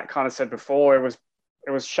Matt kind of said before, it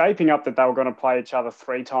was shaping up that they were going to play each other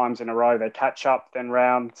 3 times in a row. They catch up, then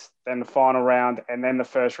the final round, and then the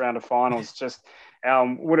first round of finals. Just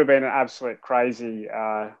would have been an absolute crazy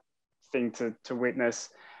thing to witness.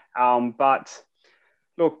 But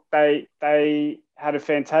look, they had a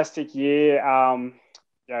fantastic year.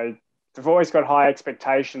 They've always got high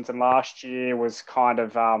expectations, and last year was kind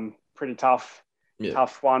of pretty tough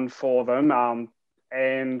one for them.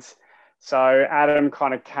 And so Adam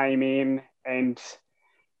kind of came in, and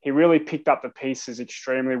he really picked up the pieces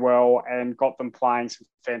extremely well and got them playing some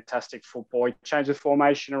fantastic football. He changed the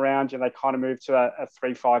formation around, they kind of moved to a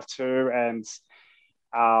 3-5-2, and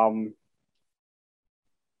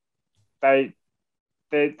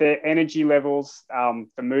their energy levels,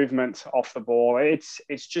 the movement off the ball, it's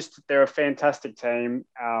just, they're a fantastic team.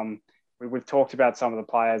 We've talked about some of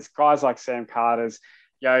the players, guys like Sam Carters.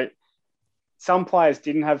 Some players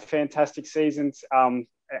didn't have fantastic seasons.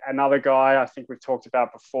 Another guy I think we've talked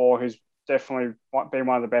about before, who's definitely been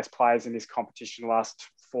one of the best players in this competition the last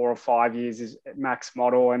 4 or 5 years, is Max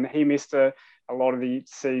Model, and he missed a lot of the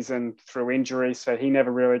season through injury, so he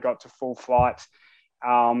never really got to full flight.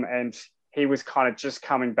 And he was kind of just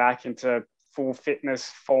coming back into full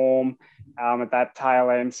fitness form at that tail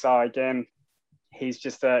end. So again, he's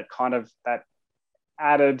just a kind of that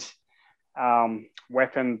added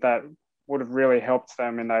weapon that would have really helped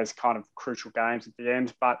them in those kind of crucial games at the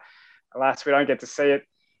end. But alas, we don't get to see it.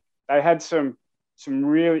 They had some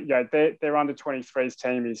really, their under 23s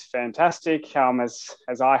team is fantastic,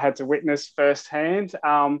 as I had to witness firsthand.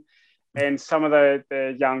 And some of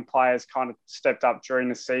the young players kind of stepped up during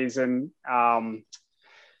the season.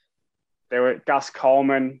 There were Gus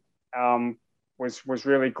Coleman was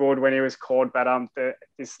really good when he was called, but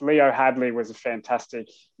this Leo Hadley was a fantastic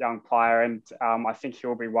young player, and I think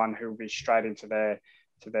he'll be one who will be straight into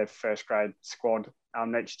their first grade squad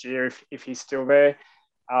next year if he's still there.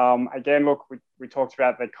 Again, look, we talked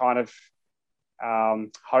about the kind of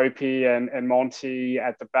Hopi and Monty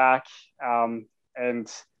at the back,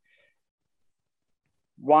 and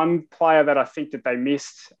one player that I think that they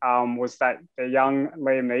missed was that the young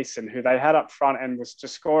Liam Neeson, who they had up front and was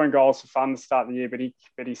just scoring goals for fun to start the year, but he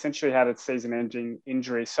essentially had a season-ending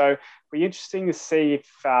injury. So it'll be interesting to see if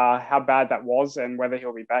how bad that was and whether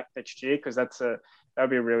he'll be back next year, because that'll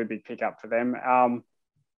be a really big pickup for them.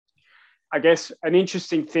 I guess an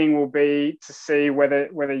interesting thing will be to see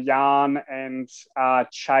whether Jan and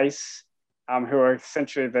Chase, who are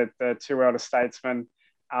essentially the two elder statesmen,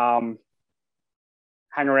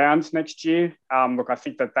 hang around next year. Look, I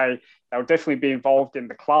think that they'll definitely be involved in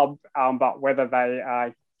the club, but whether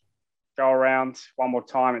they go around one more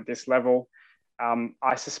time at this level,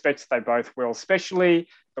 I suspect they both will, especially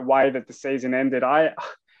the way that the season ended.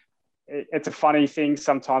 It's a funny thing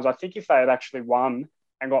sometimes. I think if they had actually won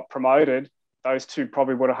and got promoted, those two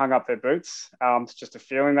probably would have hung up their boots. It's just a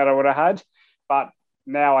feeling that I would have had. But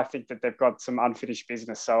now I think that they've got some unfinished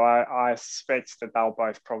business. So I suspect that they'll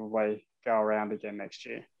both probably go around again next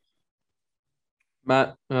year.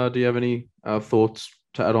 Matt, do you have any thoughts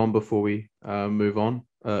to add on before we move on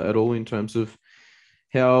at all in terms of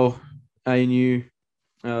how ANU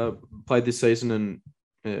played this season?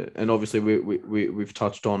 And obviously we've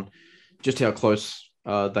touched on just how close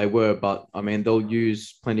they were, but I mean, they'll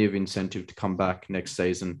use plenty of incentive to come back next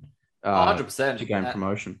season 100% to gain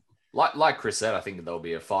promotion. Like Chris said, I think there'll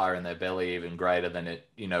be a fire in their belly even greater than it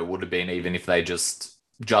would have been even if they just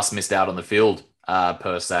missed out on the field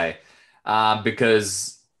per se,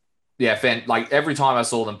 because like every time I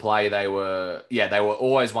saw them play, they were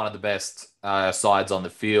always one of the best sides on the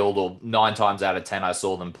field, or 9 times out of 10 I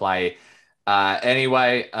saw them play.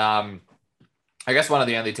 Anyway, I guess one of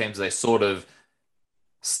the only teams they sort of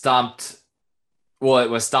stumped. Well,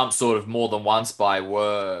 it was stumped sort of more than once by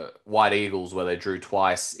were White Eagles, where they drew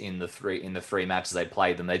twice in the three matches they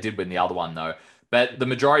played them. They did win the other one though. But the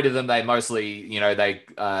majority of them, they mostly, they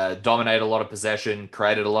dominated a lot of possession,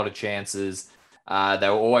 created a lot of chances. They were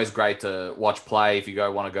always great to watch play. If you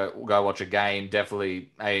want to go watch a game,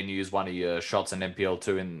 definitely ANU is one of your shots in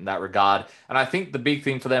NPL2 in that regard. And I think the big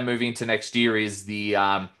thing for them moving into next year is the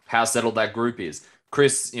how settled that group is.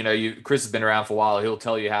 Chris, Chris has been around for a while. He'll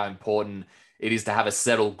tell you how important it is to have a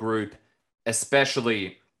settled group,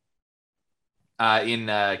 especially in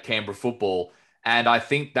Canberra football. And I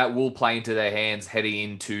think that will play into their hands heading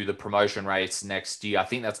into the promotion race next year. I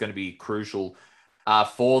think that's going to be crucial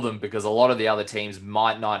for them, because a lot of the other teams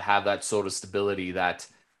might not have that sort of stability that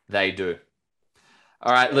they do.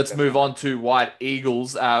 All right, let's move on to White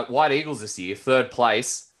Eagles. White Eagles this year, 3rd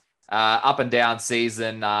place. Up and down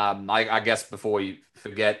season. I guess before you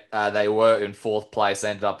forget, they were in 4th place,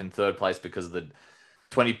 ended up in 3rd place because of the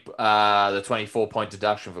 24-point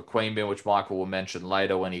deduction for Queanbeyan, which Michael will mention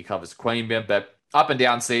later when he covers Queanbeyan. But up and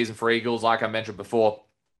down season for Eagles, like I mentioned before.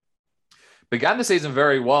 Began the season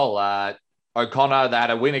very well. O'Connor, they had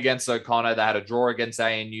a win against O'Connor. They had a draw against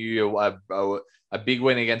ANU, a big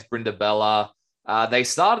win against Brindabella. They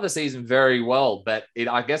started the season very well, but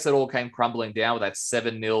I guess it all came crumbling down with that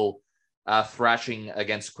 7-0 thrashing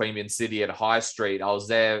against Queanbeyan City at High Street. I was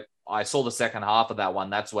there. I saw the second half of that one.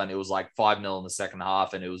 That's when it was like 5-0 in the second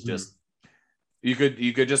half, and it was just you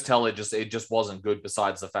could just tell it just wasn't good.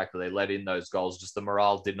 Besides the fact that they let in those goals, just the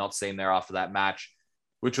morale did not seem there after that match,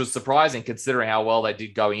 which was surprising considering how well they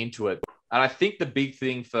did going into it. And I think the big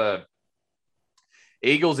thing for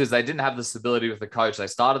Eagles is they didn't have the stability with the coach. They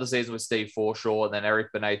started the season with Steve Forshaw, and then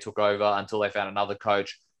Eric Benet took over until they found another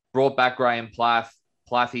coach. Brought back Graham Plath.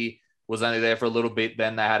 Plathy was only there for a little bit.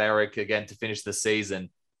 Then they had Eric again to finish the season.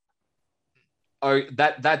 Oh,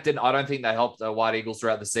 that didn't. I don't think that helped the White Eagles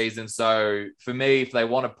throughout the season. So for me, if they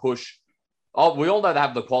want to push, we all know they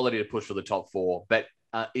have the quality to push for the top 4. But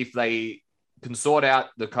if they can sort out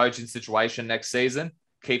the coaching situation next season,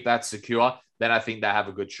 keep that secure, then I think they have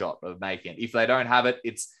a good shot of making it. If they don't have it,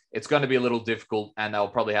 it's it's going to be a little difficult, and they'll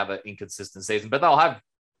probably have an inconsistent season, but they'll have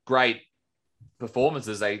great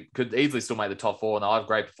performances. They could easily still make the top 4, and they'll have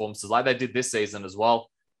great performances like they did this season as well,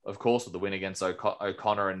 of course, with the win against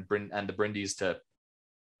O'Connor and the Brindis, to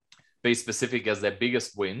be specific, as their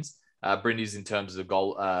biggest wins. Brindis in terms of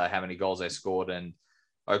goal, how many goals they scored, and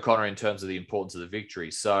O'Connor in terms of the importance of the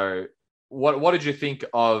victory. So what did you think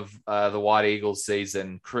of the White Eagles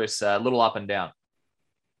season, Chris? A little up and down.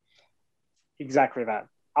 Exactly that.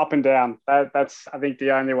 Up and down. That's, I think,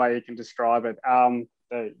 the only way you can describe it.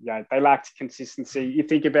 They lacked consistency. You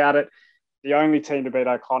think about it, the only team to beat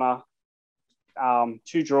O'Connor,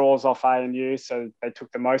 2 draws off ANU, so they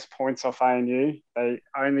took the most points off ANU. They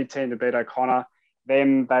only team to beat O'Connor.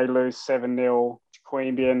 Then they lose 7-0 to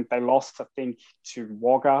Queanbeyan. They lost, I think, to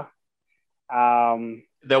Wagga. I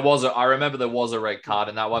remember there was a red card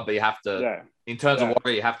in that one, but you have to, in terms of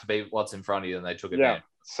Wagga, you have to be what's in front of you, and they took it down.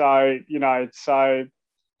 So, they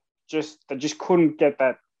just couldn't get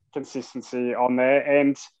that consistency on there,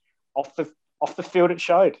 and off the field it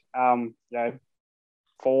showed.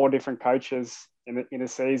 4 different coaches in a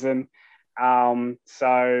season.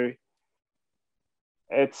 So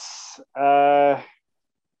it's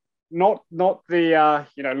not the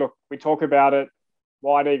look, we talk about it.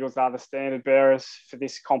 White Eagles are the standard bearers for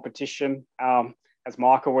this competition, as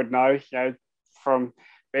Michael would know. From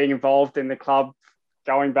being involved in the club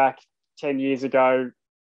going back 10 years ago,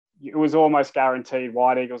 it was almost guaranteed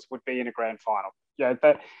White Eagles would be in a grand final.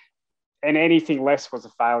 And anything less was a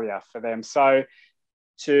failure for them. So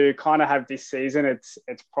to kind of have this season, it's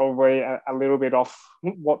probably a little bit off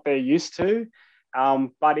what they're used to.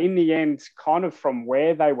 But in the end, kind of from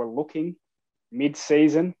where they were looking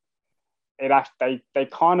mid-season, they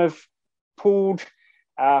kind of pulled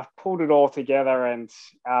it all together, and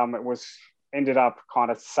it was ended up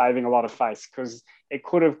kind of saving a lot of face, because it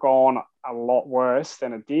could have gone a lot worse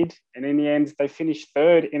than it did. And in the end, they finished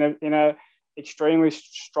 3rd in a extremely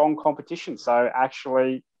strong competition. So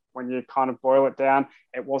actually, when you kind of boil it down,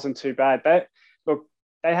 it wasn't too bad.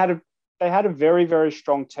 They had a very, very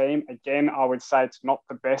strong team. Again, I would say it's not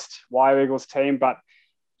the best White Eagles team, but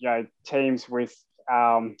teams with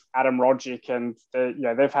Adam Rodgick, and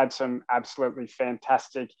they've had some absolutely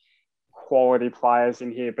fantastic quality players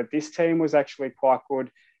in here. But this team was actually quite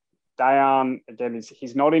good. Dayan, again,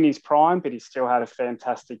 he's not in his prime, but he still had a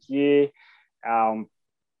fantastic year.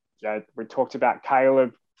 We talked about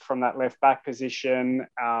Caleb from that left back position.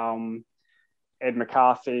 Ed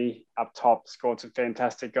McCarthy up top scored some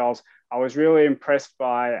fantastic goals. I was really impressed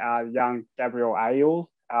by young Gabriel Ayul,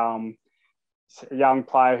 a young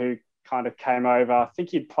player who kind of came over. I think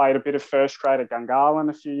he'd played a bit of first grade at Gungahlin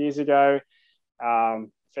a few years ago.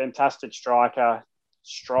 Fantastic striker,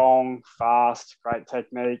 strong, fast, great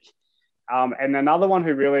technique. And another one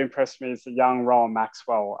who really impressed me is the young Rowan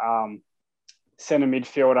Maxwell, centre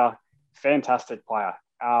midfielder, fantastic player.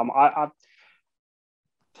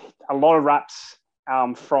 A lot of raps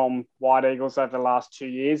from White Eagles over the last 2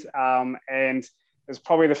 years, and it was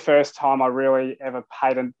probably the first time I really ever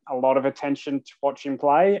paid a lot of attention to watch him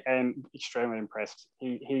play, and extremely impressed.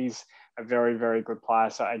 He's a very, very good player.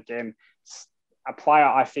 So again, a player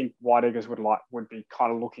I think White Eagles would be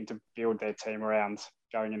kind of looking to build their team around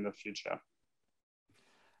going into the future.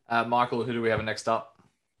 Michael, who do we have next up?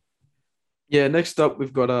 Yeah, next up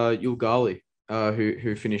we've got Yulgali,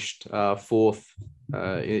 who finished 4th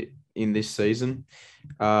in this season.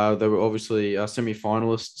 They were obviously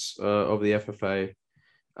semi-finalists of the FFA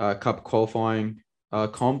Cup qualifying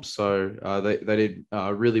comp, so they did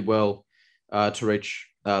really well to reach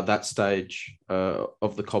that stage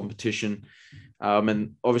of the competition.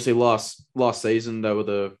 And obviously last season they were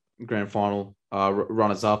the grand final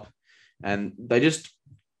runners-up, and they just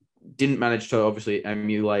didn't manage to obviously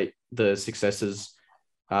emulate the successes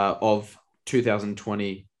of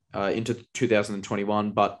 2020 into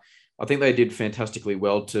 2021, but I think they did fantastically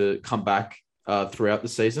well to come back throughout the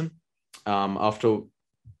season after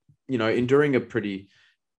enduring a pretty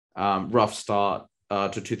rough start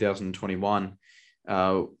to 2021.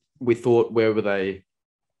 We thought, where were they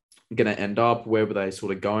going to end up? Where were they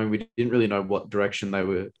sort of going? We didn't really know what direction they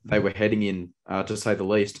were heading in, to say the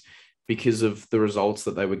least, because of the results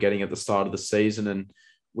that they were getting at the start of the season. And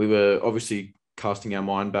we were obviously casting our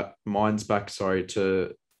minds back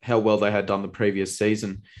to how well they had done the previous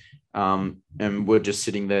season. And we're just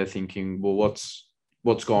sitting there thinking, well,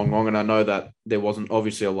 what's going wrong? And I know that there wasn't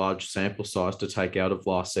obviously a large sample size to take out of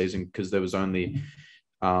last season, because there was only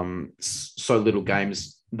so little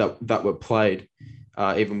games that were played,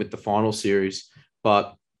 even with the final series.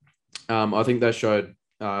 But I think they showed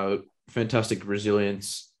fantastic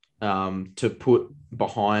resilience to put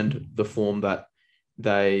behind the form that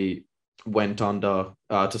they went under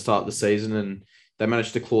to start the season, and they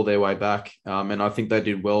managed to claw their way back. And I think they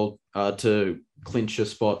did well to clinch a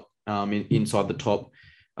spot inside the top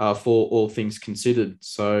for all things considered.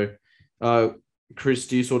 So, Chris,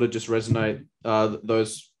 do you sort of just resonate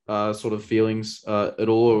those sort of feelings at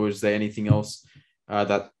all, or is there anything else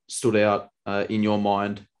that stood out in your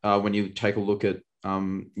mind when you take a look at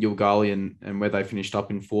Yilgarli and where they finished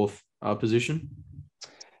up in fourth position?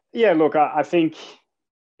 Yeah, look, I think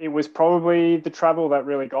it was probably the travel that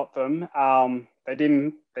really got them. They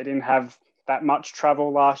didn't have that much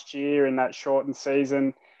travel last year in that shortened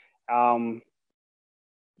season.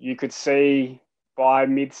 You could see by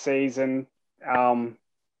mid-season,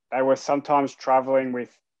 they were sometimes traveling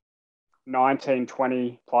with 19,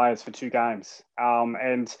 20 players for 2 games,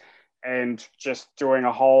 and just doing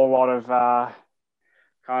a whole lot of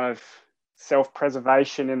kind of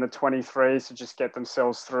self-preservation in the 23s to just get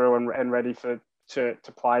themselves through and ready to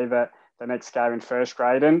play the next game in first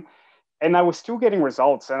grade. And they were still getting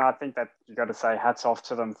results. And I think that you got to say hats off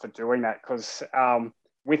to them for doing that, because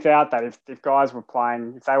without that, if guys were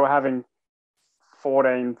playing, if they were having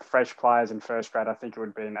 14 fresh players in first grade, I think it would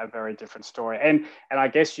have been a very different story. And I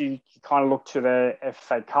guess you kind of look to their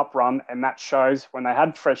FA Cup run, and that shows when they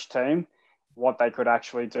had fresh team what they could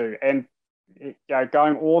actually do. And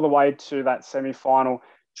going all the way to that semi-final,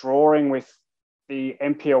 drawing with the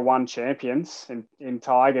NPL 1 champions in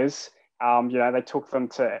Tigers, they took them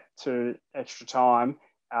to extra time.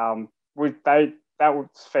 That was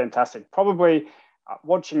fantastic. Probably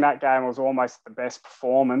watching that game was almost the best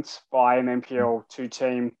performance by an NPL 2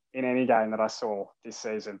 team in any game that I saw this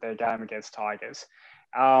season, their game against Tigers.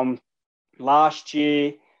 Last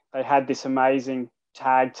year, they had this amazing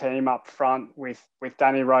tag team up front with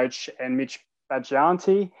Danny Roach and Mitch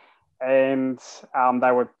Badgianti, and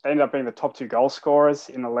they ended up being the top 2 goal scorers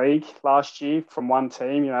in the league last year from one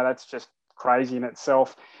team. That's just crazy in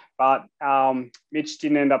itself. But Mitch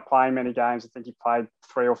didn't end up playing many games. I think he played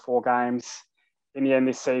 3 or 4 games in the end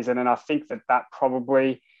this season, and I think that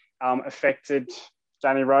probably affected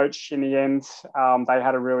Danny Roach in the end. They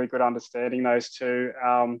had a really good understanding, those two.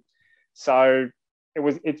 So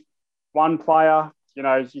it's one player.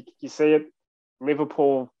 You see it,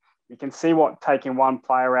 Liverpool. You can see what taking one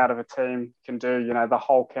player out of a team can do. The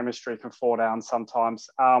whole chemistry can fall down sometimes.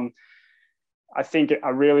 I think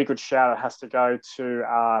a really good shout out has to go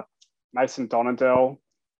to Mason Donadell.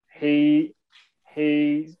 He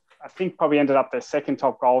I think probably ended up their second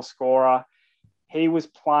top goal scorer. He was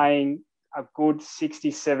playing a good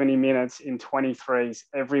 60, 70 minutes in 23s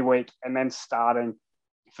every week, and then starting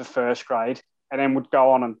for first grade, and then would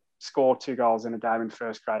go on and score 2 goals in a game in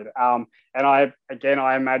first grade. And I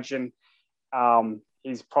imagine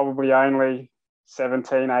he's probably only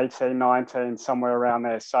 17, 18, 19, somewhere around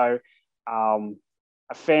there. So a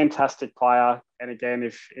fantastic player. And again,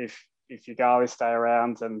 if Yilgarli stay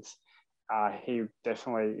around, and he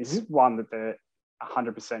definitely is one that they're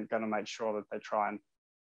 100% going to make sure that they try and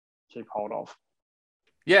keep hold of.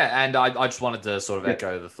 Yeah, and I just wanted to sort of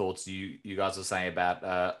echo the thoughts you guys are saying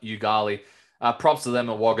about Yilgarli. Props to them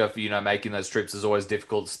at Wagga for, making those trips is always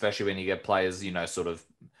difficult, especially when you get players, sort of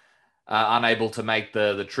unable to make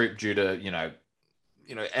the trip due to,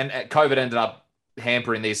 and COVID ended up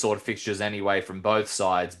hampering these sort of fixtures anyway from both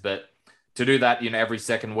sides. But to do that, every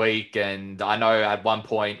second week, and I know at one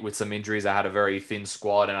point with some injuries, I had a very thin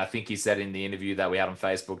squad, and I think he said in the interview that we had on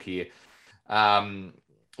Facebook here,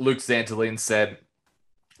 Luke Zantolin said,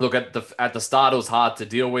 look, at the start, it was hard to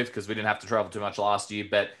deal with because we didn't have to travel too much last year,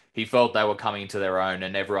 but he felt they were coming into their own,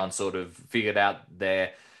 and everyone sort of figured out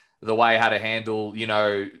the way how to handle,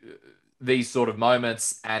 these sort of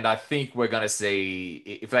moments. And I think we're going to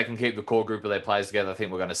see, if they can keep the core group of their players together, I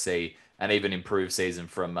think we're going to see an even improved season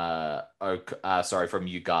from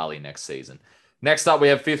Yilgarli next season. Next up, we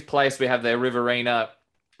have 5th place. We have their Riverina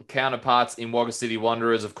counterparts in Wagga City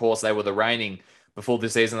Wanderers. Of course, they were the reigning. Before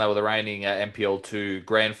this season, they were the reigning NPL 2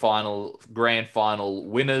 grand final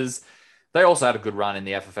winners. They also had a good run in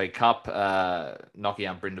the FFA Cup, knocking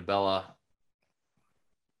out Brindabella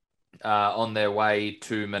on their way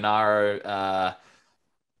to Monaro.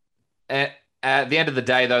 At the end of the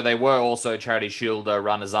day, though, they were also Charity Shield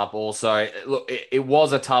runners-up also. Look, it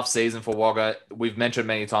was a tough season for Wagga. We've mentioned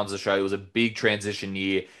many times on the show, it was a big transition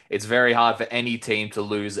year. It's very hard for any team to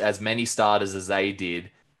lose as many starters as they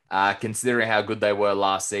did, considering how good they were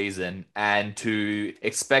last season, and to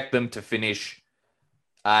expect them to finish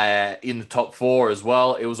in the top 4 as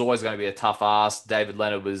well. It was always going to be a tough ask. David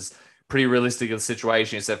Leonard was pretty realistic of the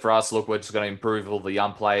situation. He said, for us, look, we're just going to improve all the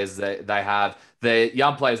young players that they have. The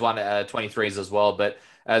young players won 23s as well, but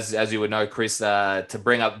as you would know, Chris, to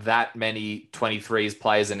bring up that many 23s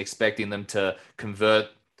players and expecting them to convert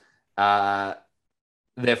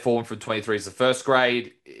their form from 23s to first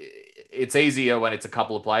grade. It's easier when it's a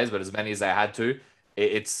couple of players, but as many as they had to,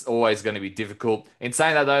 it's always going to be difficult. In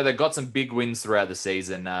saying that, though, they've got some big wins throughout the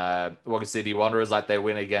season. Wagga City Wanderers, like they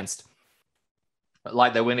win against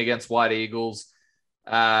White Eagles.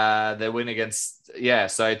 They win against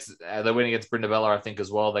so it's they win against Brindabella, I think,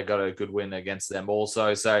 as well. They got a good win against them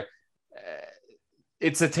also. So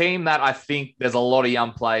it's a team that I think there's a lot of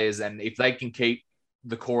young players, and if they can keep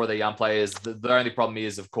the core of the young players, the only problem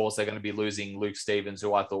is, of course, they're going to be losing Luke Stevens,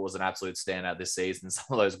 who I thought was an absolute standout this season. Some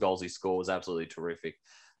of those goals he scored was absolutely terrific.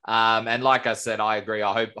 And like I said, I agree.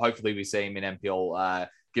 Hopefully we see him in NPL,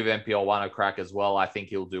 give NPL 1 a crack as well. I think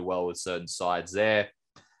he'll do well with certain sides there.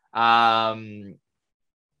 In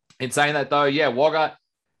saying that, though, Wagga,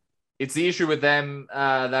 it's the issue with them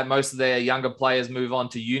that most of their younger players move on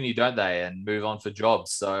to uni, don't they, and move on for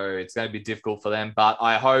jobs. So it's going to be difficult for them. But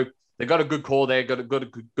I hope they've got a good core there, got a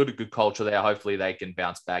good culture there. Hopefully they can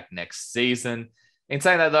bounce back next season. In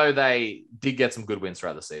saying that, though, they did get some good wins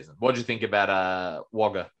throughout the season. What do you think about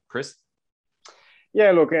Wagga, Chris?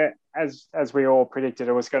 Yeah, look, as we all predicted,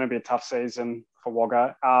 it was going to be a tough season for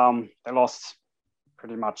Wagga. They lost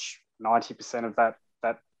pretty much 90% of that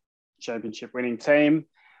championship winning team.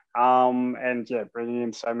 And bringing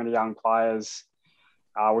in so many young players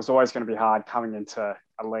was always going to be hard coming into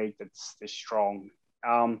a league that's this strong.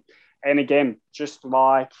 And again, just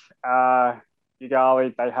like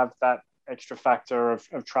Ugali, they have that extra factor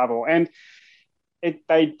of travel. And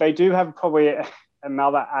they do have probably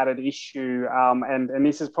another added issue, and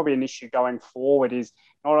this is probably an issue going forward, is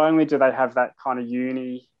not only do they have that kind of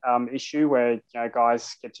uni issue where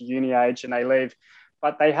guys get to uni age and they leave,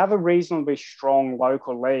 but they have a reasonably strong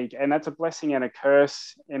local league, and that's a blessing and a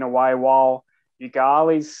curse in a way. While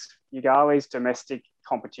Ugali's domestic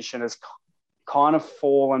competition has kind of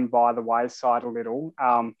fallen by the wayside a little.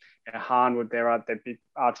 Harnwood, their big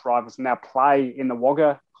arch rivals, now play in the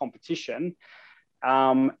Wagga competition.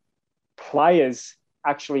 Players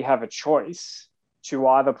actually have a choice to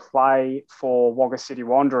either play for Wagga City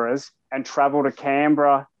Wanderers and travel to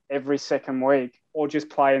Canberra every second week, or just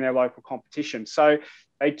play in their local competition. So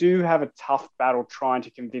they do have a tough battle trying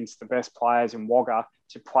to convince the best players in Wagga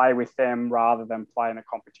to play with them rather than play in a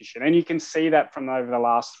competition. And you can see that from over the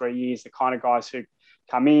last 3 years, the kind of guys who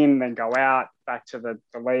come in, then go out, back to the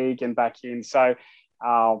league and back in. So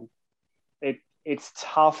it's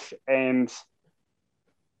tough. And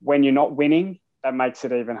when you're not winning, that makes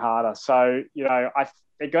it even harder. So,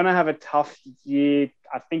 they're going to have a tough year.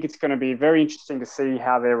 I think it's going to be very interesting to see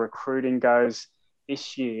how their recruiting goes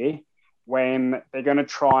this year, when they're going to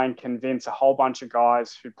try and convince a whole bunch of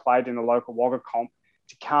guys who played in the local Wagga comp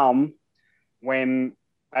to come, when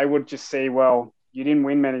they would just see, well, you didn't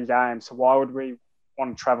win many games, so why would we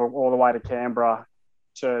want to travel all the way to Canberra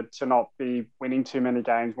to not be winning too many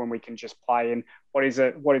games when we can just play in what is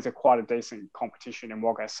a quite a decent competition in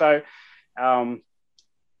Wagga. So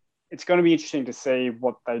it's going to be interesting to see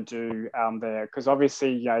what they do there, because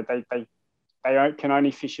obviously they can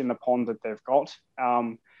only fish in the pond that they've got.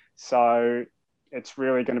 So it's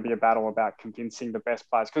really going to be a battle about convincing the best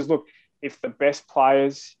players. Because look, if the best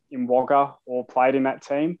players in Wagga all played in that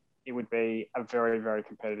team, it would be a very, very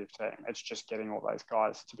competitive team. It's just getting all those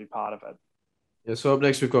guys to be part of it. Yeah, so up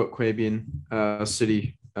next, we've got Queanbeyan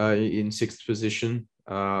City in 6th position.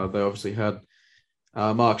 They obviously had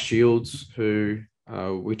Mark Shields, who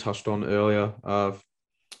we touched on earlier,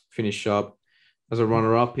 finished up as a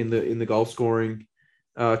runner-up in the goal scoring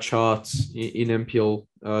charts in NPL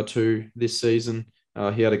 2 this season.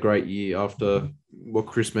 He had a great year after what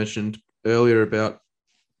Chris mentioned earlier about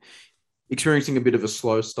experiencing a bit of a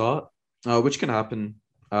slow start, which can happen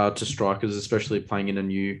to strikers, especially playing in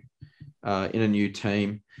a new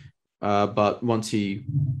team. But once he,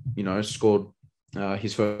 scored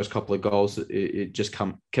his first couple of goals, it just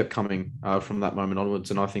kept coming from that moment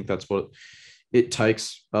onwards. And I think that's what it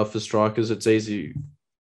takes for strikers. It's easy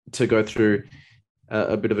to go through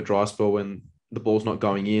a bit of a dry spell when the ball's not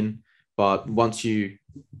going in, but once you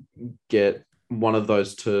get one of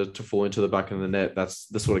those to fall into the back of the net, that's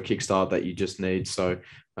the sort of kickstart that you just need. So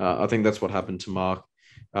I think that's what happened to Mark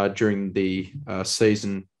during the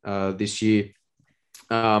season this year.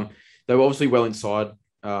 They were obviously well inside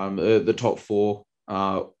the top 4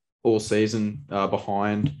 all season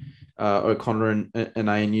behind O'Connor and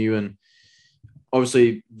ANU, and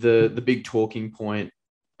obviously the big talking point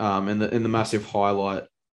and the massive highlight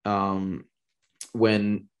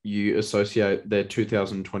when you associate their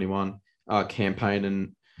 2021 campaign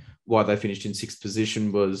and why they finished in 6th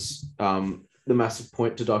position was the massive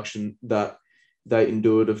point deduction that they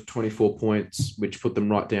endured of 24 points, which put them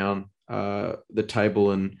right down the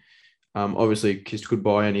table, and obviously kissed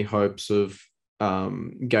goodbye any hopes of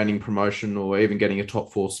gaining promotion or even getting a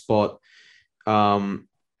top 4 spot. And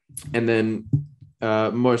then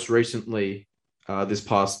most recently, this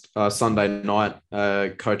past Sunday night,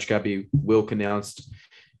 Coach Gabby Wilk announced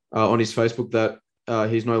on his Facebook that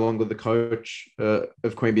he's no longer the coach of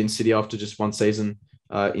Queanbeyan City after just one season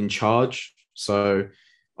in charge. So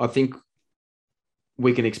I think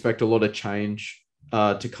we can expect a lot of change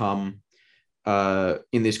to come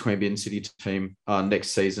in this Queanbeyan City team next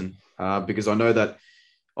season, because I know that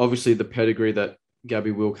obviously the pedigree that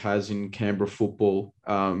Gabby Wilk has in Canberra football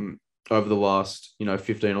over the last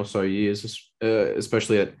 15 or so years,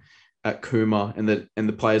 especially at Cooma, and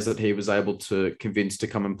the players that he was able to convince to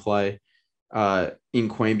come and play in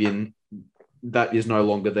Queanbeyan, that is no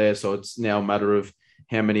longer there. So it's now a matter of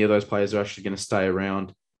how many of those players are actually going to stay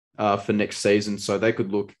around for next season. So they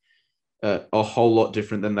could look a whole lot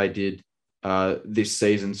different than they did this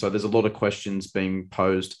season. So there's a lot of questions being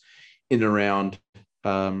posed in and around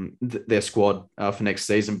their squad for next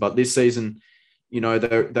season. But this season, they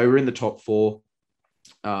were in the top 4.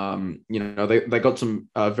 They got some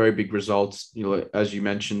very big results, as you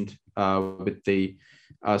mentioned, with the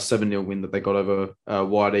 7-0 win that they got over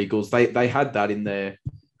White Eagles. They had that in their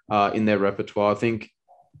repertoire. I think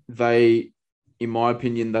in my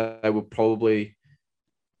opinion, they were probably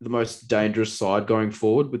the most dangerous side going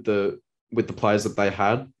forward with the players that they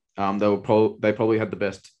had. They probably had the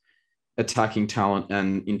best attacking talent,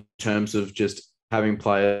 and in terms of just having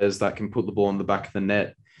players that can put the ball in the back of the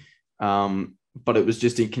net. But it was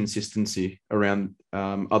just inconsistency around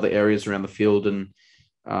other areas around the field. And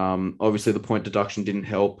obviously the point deduction didn't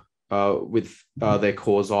help with their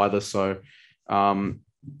cause either. So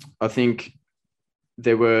I think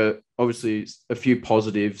there were obviously a few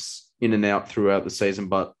positives in and out throughout the season,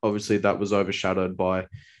 but obviously that was overshadowed by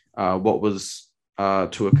what was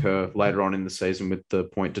to occur later on in the season with the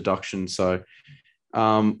point deduction. So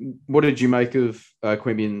what did you make of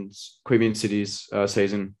Queanbeyan City's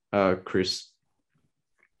season, Chris?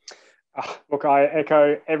 Look, I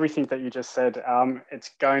echo everything that you just said.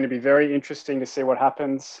 It's going to be very interesting to see what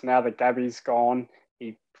happens now that Gabby's gone.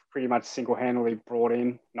 He pretty much single-handedly brought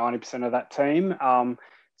in 90% of that team.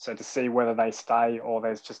 So to see whether they stay or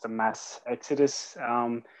there's just a mass exodus,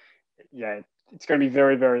 it's going to be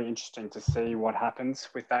very, very interesting to see what happens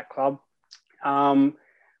with that club. I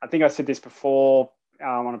think I said this before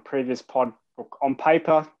on a previous pod. Look, on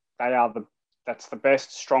paper, that's the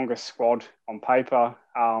best, strongest squad on paper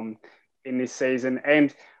in this season.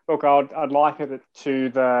 And look, I'd liken it to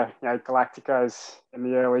the Galacticos in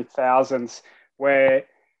the early thousands, where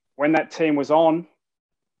when that team was on,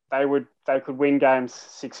 they could win games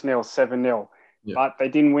 6-0, 7-0. Yeah. But they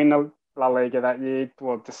didn't win the La Liga that year,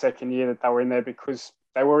 the second year that they were in there, because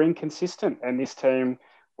they were inconsistent, and this team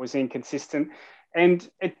was inconsistent. And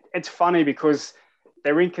it's funny because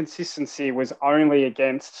their inconsistency was only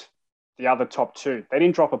against the other top 2. They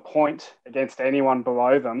didn't drop a point against anyone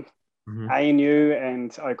below them. Mm-hmm. ANU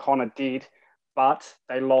and O'Connor did, but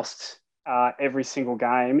they lost every single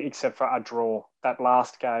game except for a draw. That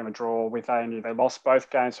last game, a draw with ANU. They lost both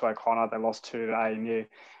games to O'Connor. They lost 2 to ANU.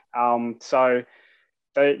 So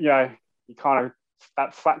they, you kind of,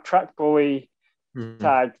 that flat track bully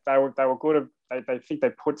tag, they were good. They think they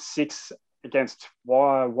put 6 against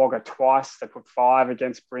Wagga twice. They put 5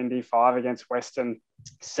 against Brindy, 5 against Western,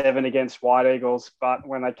 7 against White Eagles. But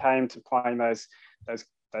when they came to playing those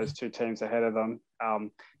 2 teams ahead of them,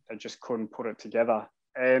 they just couldn't put it together.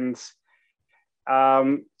 And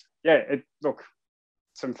look,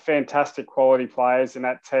 some fantastic quality players in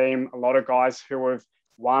that team. A lot of guys who have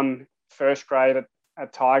won first grade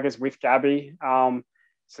at Tigers with Gabby. So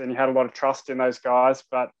then you had a lot of trust in those guys.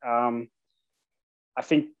 But I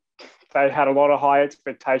think they had a lot of high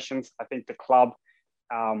expectations. I think the club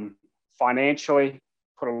financially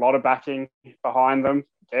put a lot of backing behind them,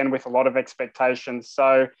 again, with a lot of expectations.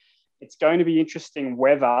 So it's going to be interesting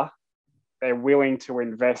whether they're willing to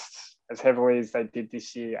invest as heavily as they did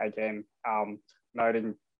this year, again,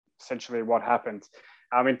 noting essentially what happened.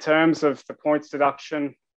 In terms of the points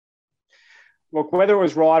deduction, look, whether it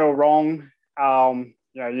was right or wrong,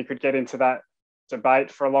 you could get into that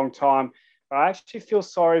debate for a long time. But I actually feel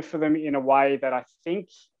sorry for them in a way that I think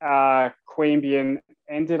Queanbeyan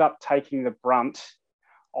ended up taking the brunt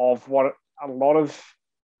of what a lot of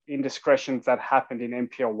indiscretions that happened in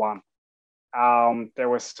NPL 1. There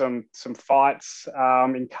were some fights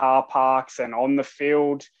in car parks and on the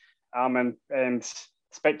field, and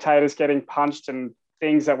spectators getting punched, and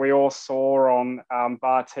things that we all saw on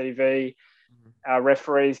Bar TV.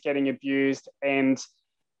 referees getting abused, and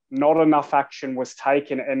not enough action was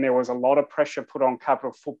taken, and there was a lot of pressure put on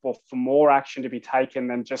Capital Football for more action to be taken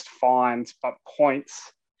than just fines, but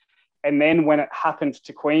points. And then when it happened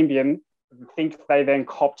to Queanbeyan, I think they then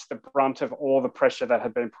copped the brunt of all the pressure that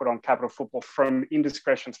had been put on Capital Football from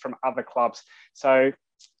indiscretions from other clubs. So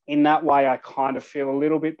in that way, I kind of feel a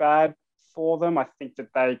little bit bad for them. I think that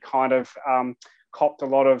they kind of copped a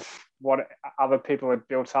lot of what other people had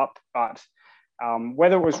built up, but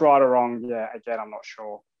whether it was right or wrong, yeah, again, I'm not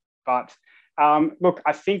sure. But look,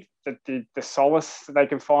 I think that the solace that they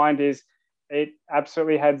can find is it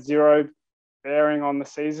absolutely had zero bearing on the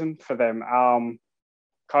season for them.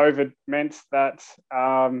 COVID meant that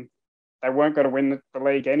they weren't going to win the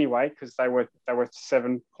league anyway because they were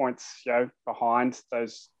 7 points,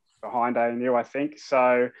 behind ANU, I think.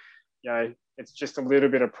 So, it's just a little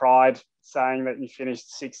bit of pride saying that you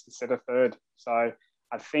finished sixth instead of third. So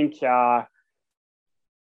I think they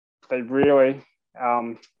really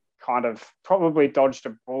kind of probably dodged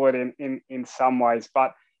a bullet in some ways,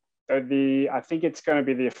 but I think it's going to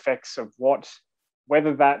be the effects of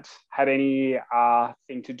whether that had any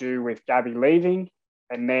thing to do with Gabby leaving,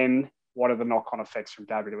 and then what are the knock-on effects from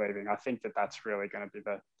Gabby leaving. I think that's really going to be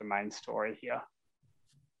the main story here.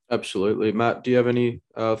 Absolutely. Matt, do you have any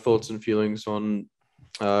thoughts and feelings on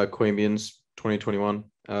Queanbeyan's 2021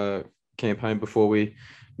 campaign before we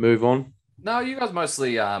move on? No, you guys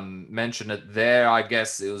mostly mentioned it there. I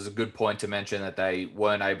guess it was a good point to mention that they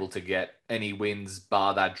weren't able to get any wins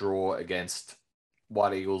bar that draw against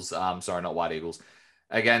White Eagles. Sorry, not White Eagles.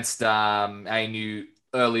 Against ANU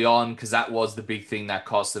early on, because that was the big thing that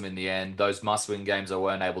cost them in the end. Those must-win games they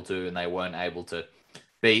weren't able to, and they weren't able to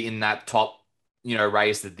be in that top,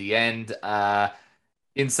 race at the end.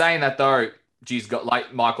 In saying that though, geez,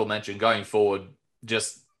 like Michael mentioned, going forward,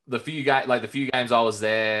 just the few games I was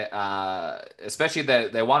there, especially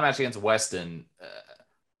their one match against Western,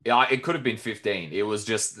 it could have been 15. It was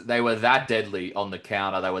just they were that deadly on the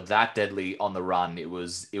counter. They were that deadly on the run. It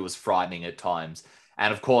was frightening at times.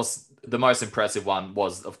 And of course, the most impressive one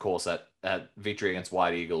was, of course, at victory against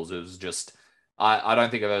White Eagles. It was just I don't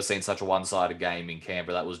think I've ever seen such a one-sided game in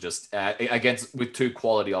Canberra. That was just with two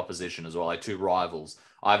quality opposition as well, like two rivals.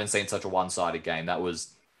 I haven't seen such a one-sided game. That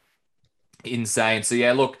was insane. So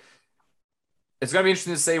yeah, look, it's going to be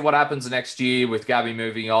interesting to see what happens next year with Gabby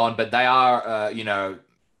moving on. But they are,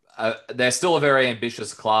 they're still a very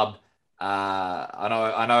ambitious club.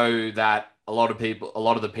 I know that a lot of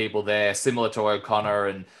the people there, similar to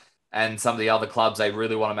O'Connor and some of the other clubs, they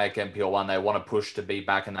really want to make NPL1. They want to push to be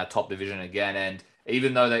back in that top division again. And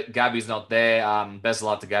even though that Gabby's not there, best of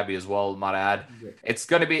luck to Gabby as well, might I add. Yeah. It's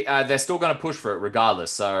going to be, they're still going to push for it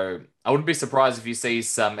regardless. So I wouldn't be surprised if you see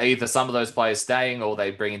either some of those players staying or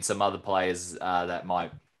they bring in some other players that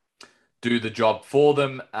might do the job for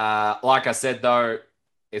them. Like I said, though,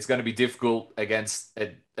 it's going to be difficult against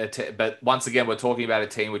but once again, we're talking about a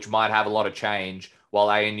team which might have a lot of change while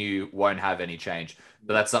ANU won't have any change.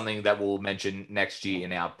 But that's something that we'll mention next year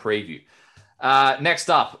in our preview. Next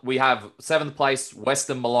up, we have 7th place,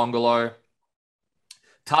 Western Molonglo.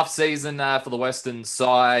 Tough season for the Western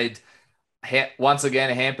side. Once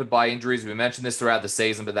again, hampered by injuries. We mentioned this throughout the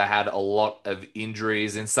season, but they had a lot of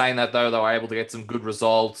injuries. In saying that, though, they were able to get some good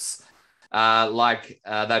results, like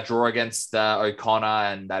that draw against O'Connor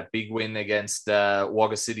and that big win against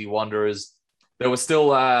Wagga City Wanderers. There were still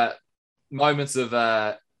moments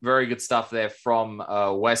of very good stuff there from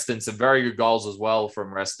Western. Some very good goals as well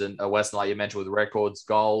from Western, like you mentioned, with records,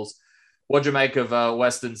 goals. What'd you make of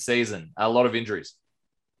Western's season? A lot of injuries.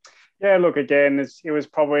 Yeah, look, again, it was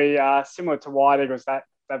probably similar to White Eagles, that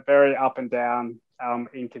very up and down,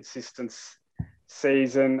 inconsistent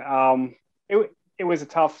season. It was a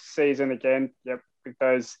tough season again, yep, with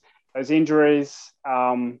those injuries.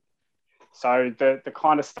 So the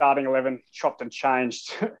kind of starting 11 chopped and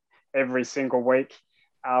changed every single week.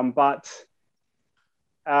 But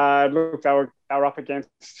look, they were up against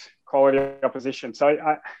quality opposition. So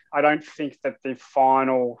I don't think that the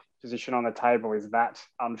final position on the table is that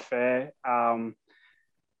unfair.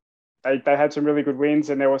 They had some really good wins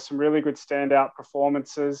and there were some really good standout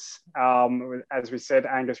performances. As we said,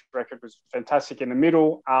 Angus' record was fantastic in the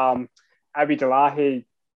middle. Abby Delahi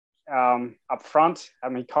up front. I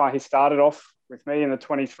mean, he started off with me in the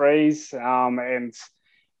 23s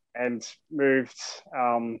and moved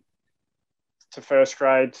to first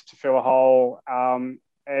grade to fill a hole.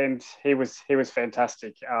 And he was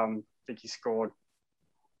fantastic. I think he scored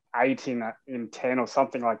 8 in 10 or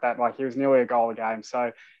something like that. Like he was nearly a goal a game.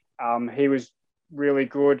 So he was really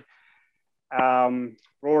good.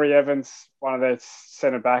 Rory Evans, one of their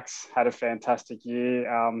centre backs, had a fantastic year.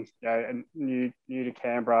 New to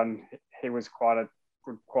Canberra, and he was quite a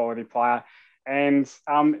good quality player. And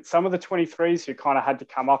some of the 23s who kind of had to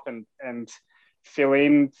come up and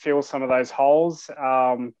fill some of those holes.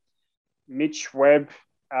 Mitch Webb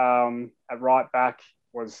at right back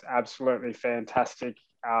was absolutely fantastic.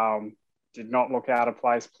 Did not look out of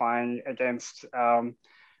place playing against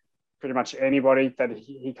pretty much anybody that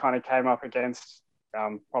he kind of came up against.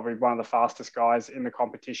 Probably one of the fastest guys in the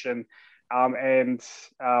competition. And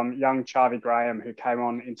young Charlie Graham, who came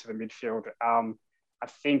on into the midfield. I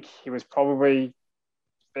think he was probably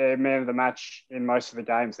the man of the match in most of the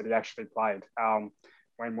games that he actually played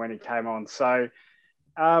when he came on. So,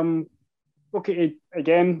 look, it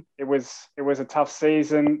was a tough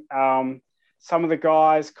season. Some of the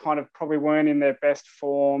guys kind of probably weren't in their best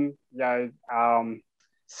form.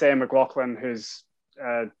 Sam McLaughlin, who's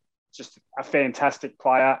just a fantastic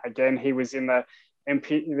player. Again, he was in the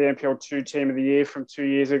NPL2 Team of the Year from 2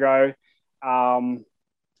 years ago.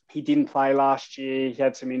 He didn't play last year. He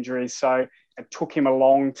had some injuries. So it took him a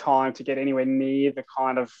long time to get anywhere near the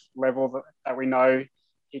kind of level that we know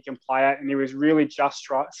he can play at. And he was really just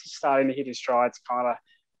starting to hit his strides kind of,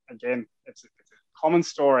 again, it's a common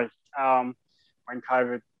story when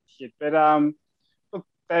COVID hit. But look,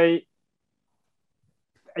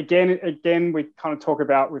 again, we kind of talk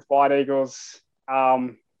about with White Eagles,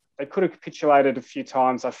 they could have capitulated a few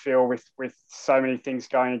times, I feel, with so many things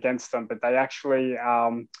going against them, but they actually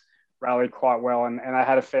rallied quite well, and they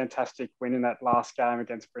had a fantastic win in that last game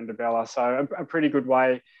against Brindabella. So a pretty good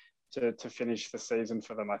way to finish the season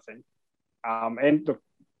for them, I think. And look,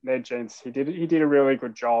 Ned Jeans, he did a really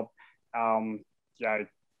good job.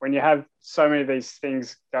 When you have so many of these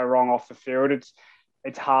things go wrong off the field,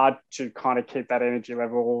 it's hard to kind of keep that energy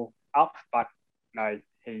level up. But no,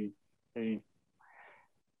 he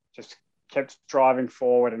just kept driving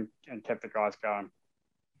forward and kept the guys going.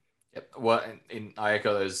 Yep. Well, I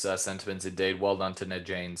echo those sentiments indeed. Well done to Ned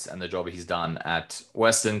Jeans and the job he's done at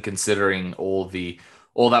Western, considering all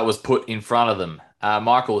that was put in front of them.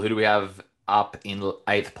 Michael, who do we have up in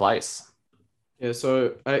 8th place? Yeah,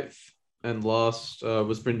 so 8th and last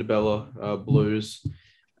was Brindabella Blues.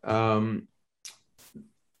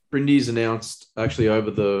 Brindy's announced actually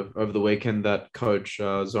over the weekend that coach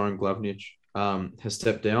Zoran Glavnic has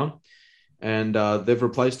stepped down, and they've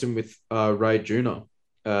replaced him with Ray Juna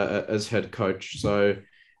as head coach. So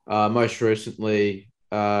most recently,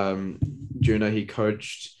 Juna, he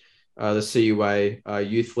coached the CUA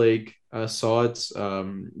Youth League sides,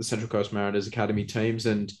 the Central Coast Mariners Academy teams,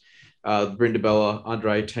 and Brindabella under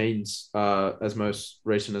 18s as most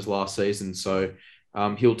recent as last season. So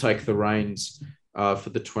he'll take the reins for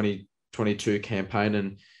the 2022 campaign.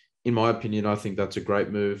 And in my opinion, I think that's a great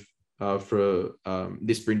move for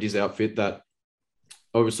this Brindis outfit that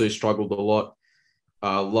obviously struggled a lot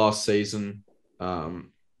last season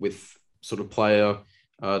with sort of player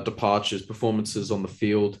departures, performances on the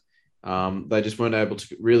field. They just weren't able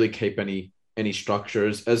to really keep any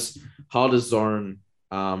structures. As hard as Zoran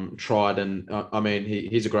tried, and I mean,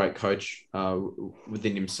 he's a great coach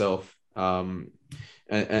within himself. And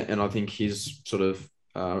I think his sort of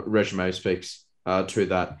resume speaks to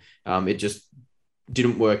that. It just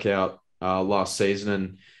didn't work out last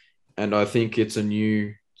season, and I think it's a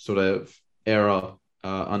new sort of era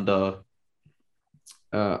under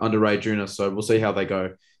Ray Juna. So we'll see how they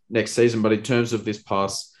go next season. But in terms of this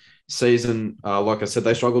past season, like I said,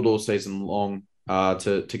 they struggled all season long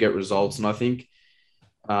to get results, and I think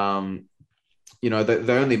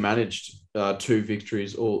they only managed 2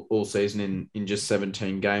 victories all season in just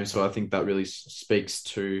 17 games. So I think that really speaks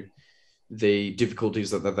to the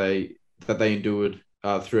difficulties that they endured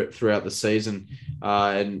throughout the season.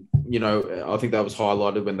 And I think that was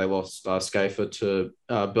highlighted when they lost Scaifer to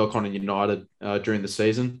Belconnen United during the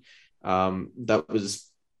season. That was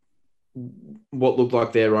what looked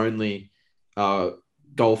like their only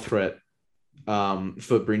goal threat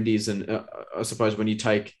for Brindis. And I suppose when you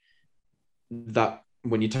take a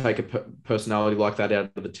personality like that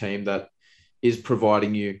out of the team that is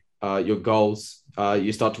providing you your goals,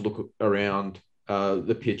 you start to look around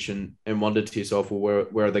the pitch and wonder to yourself, well,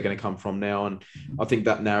 where are they going to come from now? And I think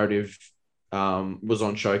that narrative was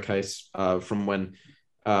on showcase from when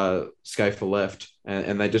Scaifer left,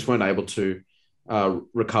 and they just weren't able to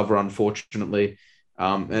recover, unfortunately.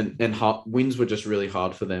 And wins were just really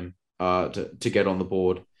hard for them to get on the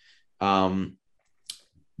board.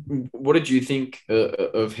 What did you think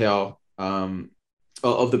of how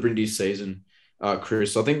of the Brindis season,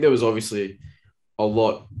 Chris? I think there was obviously a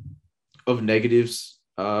lot of negatives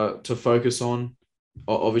to focus on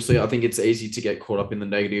obviously, I think it's easy to get caught up in the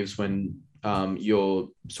negatives when you're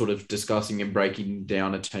sort of discussing and breaking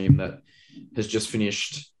down a team that has just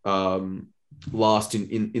finished last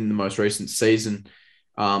in the most recent season.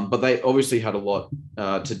 But they obviously had a lot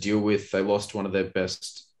to deal with. They lost one of their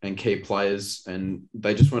best and key players, and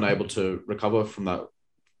they just weren't able to recover from that,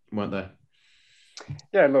 weren't they?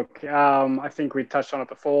 Yeah, look, I think we touched on it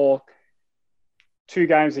before. 2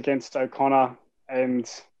 games against O'Connor and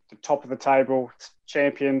the top of the table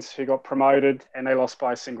champions who got promoted, and they lost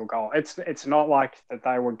by a single goal. It's not like that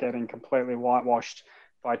they were getting completely whitewashed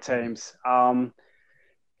by teams.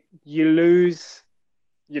 You lose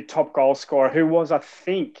your top goal scorer, who was, I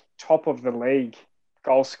think, top of the league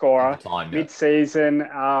goal scorer mid-season.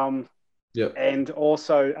 And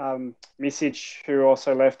also Misic, who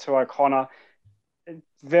also left to O'Connor. It's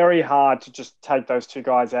very hard to just take those 2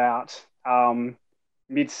 guys out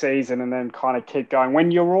mid-season and then kind of keep going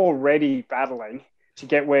when you're already battling to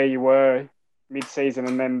get where you were mid-season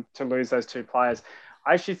and then to lose those 2 players.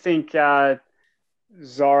 I actually think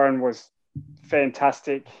Zoran was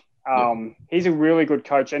fantastic. He's a really good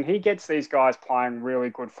coach, and he gets these guys playing really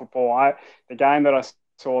good football. The game that I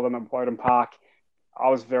saw them at Woden Park, I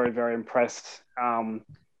was very, very impressed.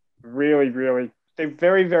 Really, really, they're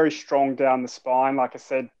very, very strong down the spine. Like I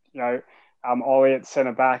said, Ollie at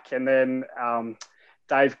centre back, and then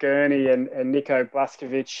Dave Gurney and Nico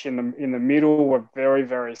Blaskovic in the middle were very,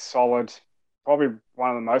 very solid. Probably one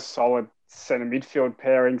of the most solid centre midfield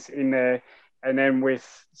pairings in there. And then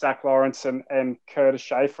with Zach Lawrence and Curtis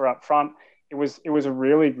Schaefer up front, it was a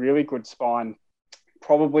really, really good spine.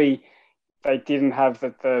 Probably they didn't have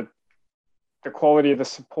the quality of the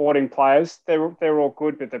supporting players. They were all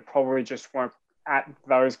good, but they probably just weren't at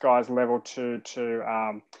those guys' level to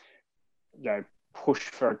push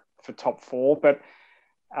for top 4. But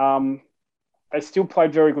they still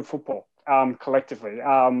played very good football collectively.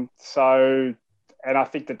 And I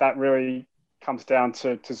think that really comes down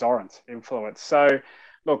to Zoran's influence. So,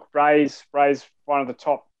 look, Ray's one of the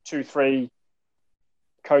top 2-3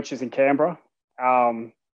 coaches in Canberra.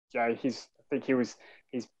 He's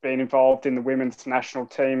been involved in the women's national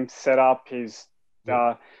team setup. He's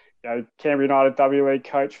Canberra United W League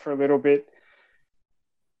coach for a little bit.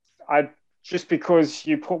 Just because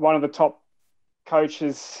you put one of the top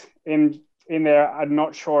coaches in there, I'm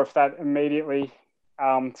not sure if that immediately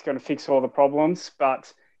is going to fix all the problems,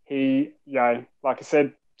 but he, like I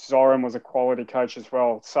said, Zoran was a quality coach as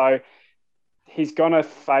well. So he's going to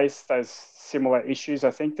face those similar issues,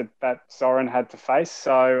 I think, that Zoran had to face.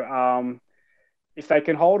 So if they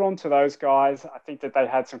can hold on to those guys, I think that they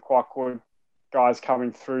had some quite good guys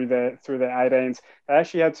coming through their 18s. They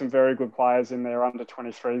actually had some very good players in their under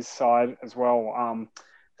 23s side as well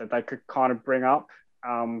that they could kind of bring up.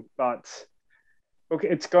 But look,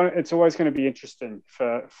 it's always going to be interesting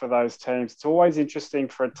for those teams. It's always interesting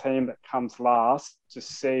for a team that comes last to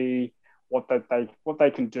see what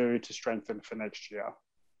they can do to strengthen for next year.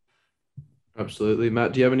 Absolutely,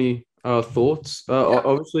 Matt. Do you have any thoughts?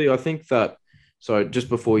 Obviously, I think that. So just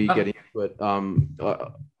before you get into it,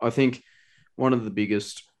 I think one of the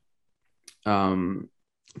biggest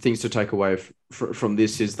things to take away from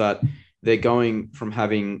this is that they're going from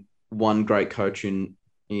having one great coach in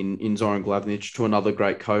Zoran Glavnic to another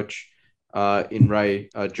great coach in Ray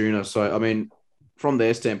Juna. So, I mean, from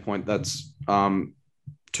their standpoint, that's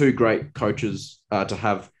 2 great coaches to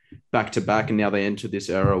have back to back, and now they enter this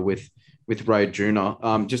era with Ray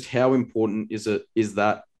Juna. Just how important is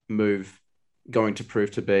that move going to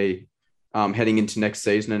prove to be heading into next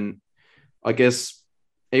season? And I guess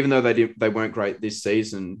even though they weren't great this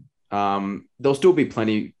season, there'll still be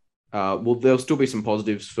plenty. There'll still be some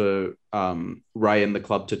positives for Ray and the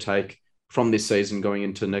club to take from this season going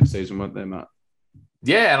into next season, won't there, Matt?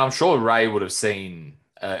 Yeah, and I'm sure Ray would have seen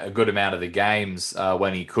a good amount of the games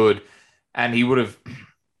when he could, and he would have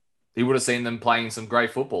seen them playing some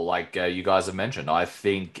great football, like you guys have mentioned. I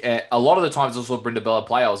think a lot of the times I saw Brindabella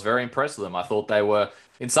play, I was very impressed with them. I thought they were,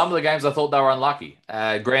 in some of the games, I thought they were unlucky.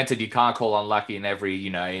 Granted, you can't call unlucky in every,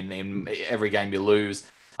 in every game you lose.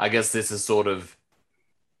 I guess this is sort of,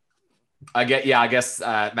 I guess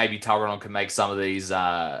maybe Tuggeranong can make some of these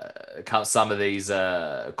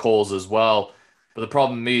calls as well. But the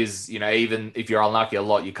problem is, even if you're unlucky a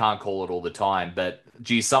lot, you can't call it all the time. But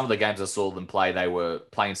gee, some of the games I saw them play, they were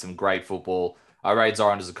playing some great football. I rate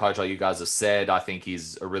Zoran as a coach, like you guys have said. I think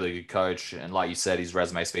he's a really good coach, and like you said, his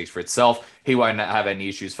resume speaks for itself. He won't have any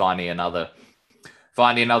issues finding another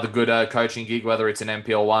good coaching gig, whether it's an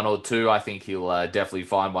NPL 1 or 2. I think he'll definitely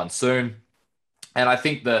find one soon. And I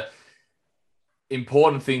think the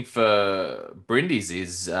important thing for Brindis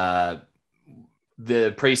is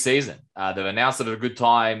the preseason. They've announced it at a good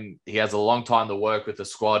time. He has a long time to work with the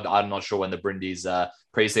squad. I'm not sure when the Brindis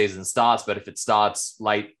preseason starts, but if it starts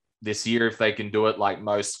late this year, if they can do it like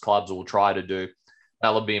most clubs will try to do,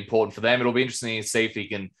 that'll be important for them. It'll be interesting to see if he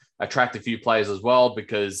can attract a few players as well,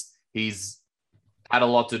 because he's had a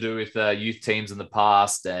lot to do with youth teams in the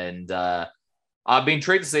past. And I'd be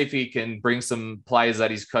intrigued to see if he can bring some players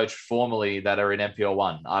that he's coached formerly that are in NPL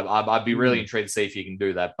 1. I'd be really intrigued to see if he can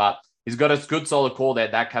do that. But he's got a good solid core there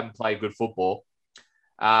that can play good football.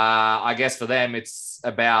 I guess for them, it's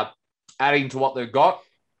about adding to what they've got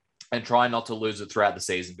and trying not to lose it throughout the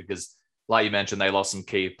season, because like you mentioned, they lost some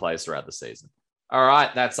key players throughout the season. All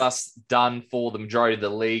right, that's us done for the majority of the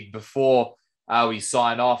league. Before we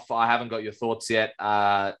sign off, I haven't got your thoughts yet,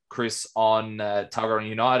 Chris, on Tuggeranong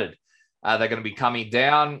United. They're going to be coming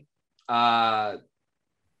down. That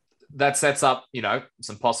sets up,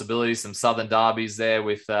 some possibilities, some southern derbies there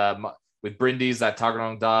with Brindis, that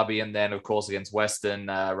Tuggeranong derby, and then, of course, against Western,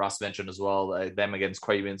 Russ mentioned as well, them against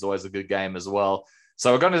Queanbeyan is always a good game as well.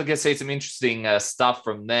 So we're going to see some interesting stuff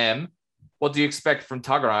from them. What do you expect from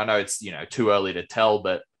Tuggeranong? I know it's, too early to tell,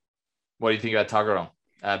 but what do you think about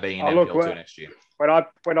Tuggeranong being in NPL2 next year?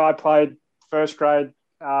 When I played first grade,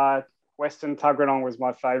 Western Tuggeranong was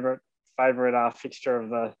my favourite fixture of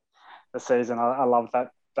the season. I love that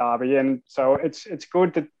derby, and so it's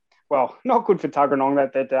good that, well, not good for Tuggeranong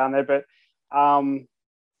that they're down there, but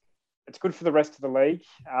it's good for the rest of the league,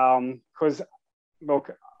 because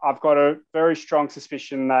look, I've got a very strong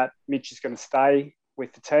suspicion that Mitch is going to stay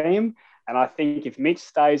with the team, and I think if Mitch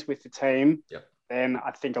stays with the team, then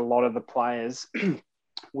I think a lot of the players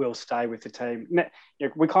will stay with the team.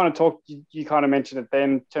 We kind of talked, you kind of mentioned it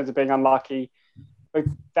then in terms of being unlucky. But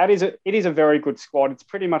it is a very good squad. It's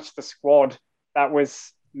pretty much the squad that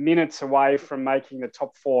was minutes away from making the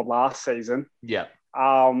top 4 last season. Yeah.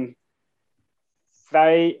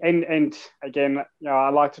 They and again, I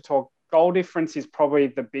like to talk. Goal difference is probably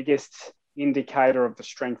the biggest indicator of the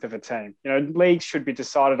strength of a team. Leagues should be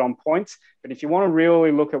decided on points, but if you want to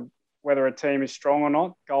really look at whether a team is strong or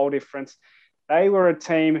not, goal difference. They were a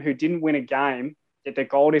team who didn't win a game, yet their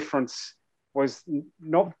goal difference was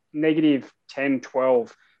not negative 10,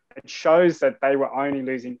 12. It shows that they were only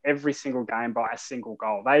losing every single game by a single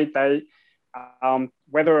goal. They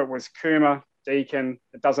whether it was Cooma, Deakin,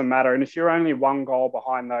 it doesn't matter. And if you're only 1 goal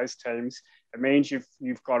behind those teams, it means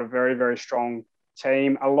you've got a very, very strong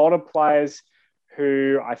team. A lot of players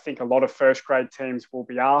who I think a lot of first grade teams will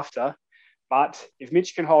be after. But if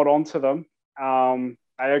Mitch can hold on to them, they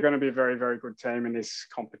are going to be a very, very good team in this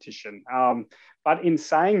competition. But in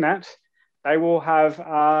saying that, they will have,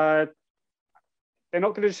 they're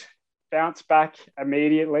not going to just bounce back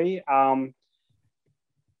immediately.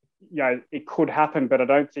 It could happen, but I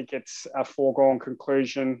don't think it's a foregone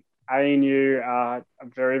conclusion. ANU are a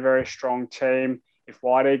very, very strong team. If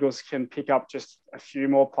White Eagles can pick up just a few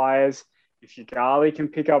more players, if Ugali can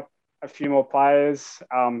pick up a few more players,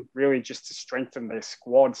 really just to strengthen their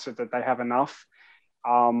squad so that they have enough.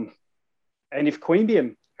 And if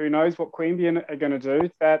Queanbeyan, who knows what Queanbeyan are going to do,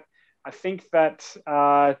 that I think that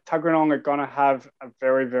Tuggeranong are going to have a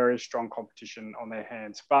very, very strong competition on their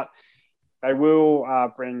hands. But they will I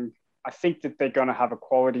think that they're going to have a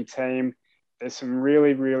quality team. There's some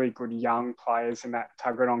really, really good young players in that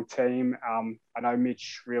Tuggeranong team. I know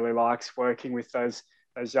Mitch really likes working with those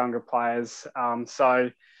younger players.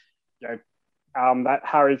 That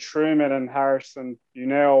Harry Truman and Harrison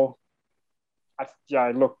Bunell,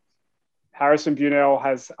 Harrison Bunell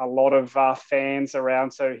has a lot of fans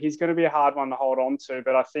around, so he's going to be a hard one to hold on to.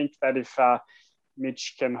 But I think that if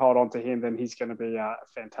Mitch can hold on to him, then he's going to be a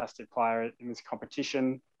fantastic player in this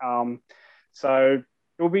competition. So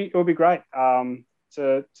it'll be great to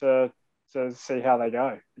see how they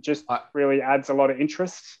go. It just really adds a lot of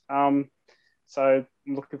interest. So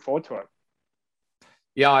I'm looking forward to it.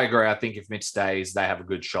 Yeah, I agree. I think if Mitch stays, they have a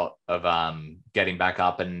good shot of getting back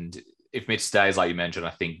up. And if Mitch stays, like you mentioned, I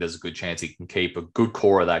think there's a good chance he can keep a good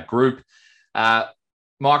core of that group.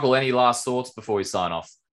 Michael, any last thoughts before we sign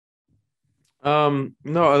off?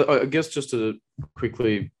 No, I guess just to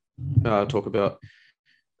quickly talk about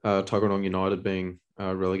Tuggeranong United being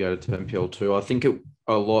relegated to NPL2. I think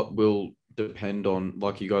a lot will depend on,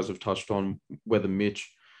 like you guys have touched on, whether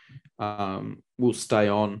Mitch will stay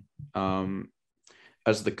on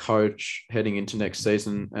as the coach heading into next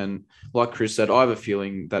season. And like Chris said, I have a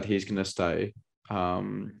feeling that he's going to stay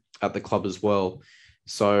at the club as well.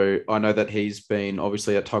 So I know that he's been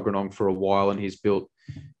obviously at Tuggeranong for a while, and he's built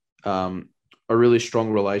a really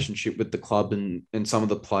strong relationship with the club and some of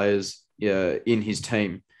the players in his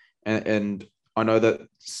team. And I know that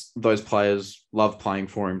those players love playing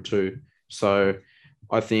for him too. So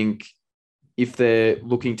I think if they're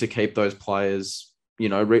looking to keep those players, to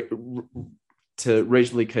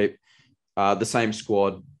regionally keep the same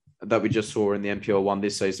squad that we just saw in the NPL 1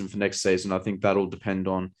 this season for next season, I think that'll depend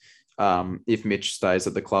on if Mitch stays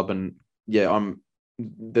at the club. And yeah, I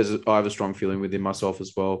have a strong feeling with him myself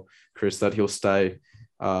as well, Chris, that he'll stay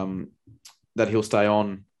on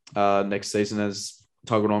next season as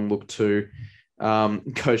Tuggeranong look to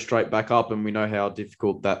go straight back up. And we know how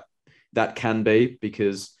difficult that can be,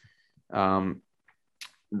 because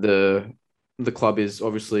the club is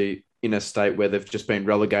obviously in a state where they've just been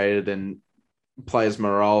relegated, and players'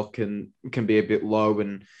 morale can be a bit low,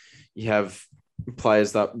 and you have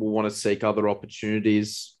players that will want to seek other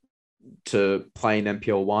opportunities to play in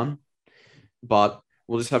NPL 1. But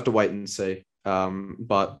we'll just have to wait and see.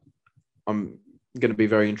 But I'm going to be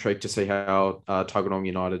very intrigued to see how Tuggeranong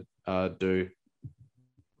United do.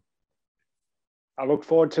 I look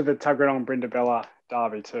forward to the Tuggeranong Brindabella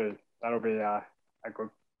derby too. That'll be a good.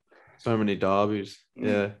 So many derbies.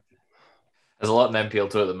 Yeah. There's a lot in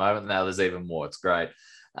NPL 2 at the moment. Now there's even more. It's great.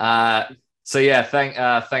 So yeah,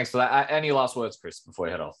 thanks for that. Any last words, Chris, before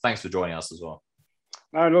you head off? Thanks for joining us as well.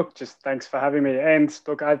 No, look, just thanks for having me. And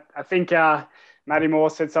look, I think Matty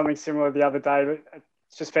Moore said something similar the other day.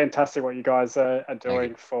 It's just fantastic what you guys are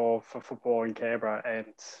doing for football in Canberra,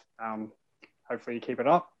 and hopefully you keep it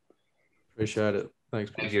up. Appreciate it.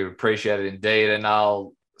 Thanks. Thank you. Appreciate it indeed. And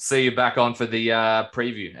I'll see you back on for the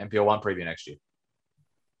NPL 1 preview next year.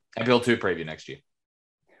 NPL 2 preview next year.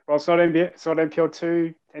 Well, it's not NPL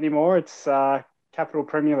 2 anymore. It's Capital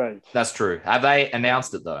Premier League. That's true. Have they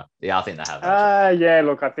announced it though? Yeah, I think they have. Yeah,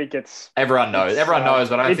 look, I think it's... Everyone knows. Everyone knows,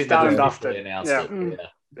 but I don't think they've officially announced it.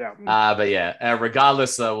 Yeah. But yeah,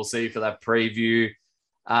 regardless, we'll see you for that preview.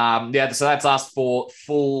 So that's us for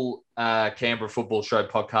full Canberra Football Show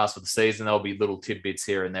podcast for the season. There'll be little tidbits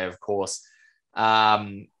here and there, of course.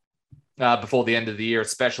 Before the end of the year,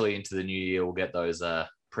 especially into the new year, we'll get those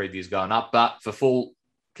previews going up. But for full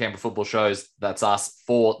Canberra Football Shows, that's us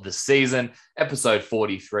for the season, episode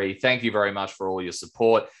 43. Thank you very much for all your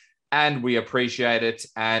support, and we appreciate it.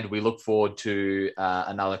 And we look forward to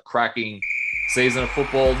another cracking season of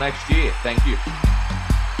football next year. Thank you.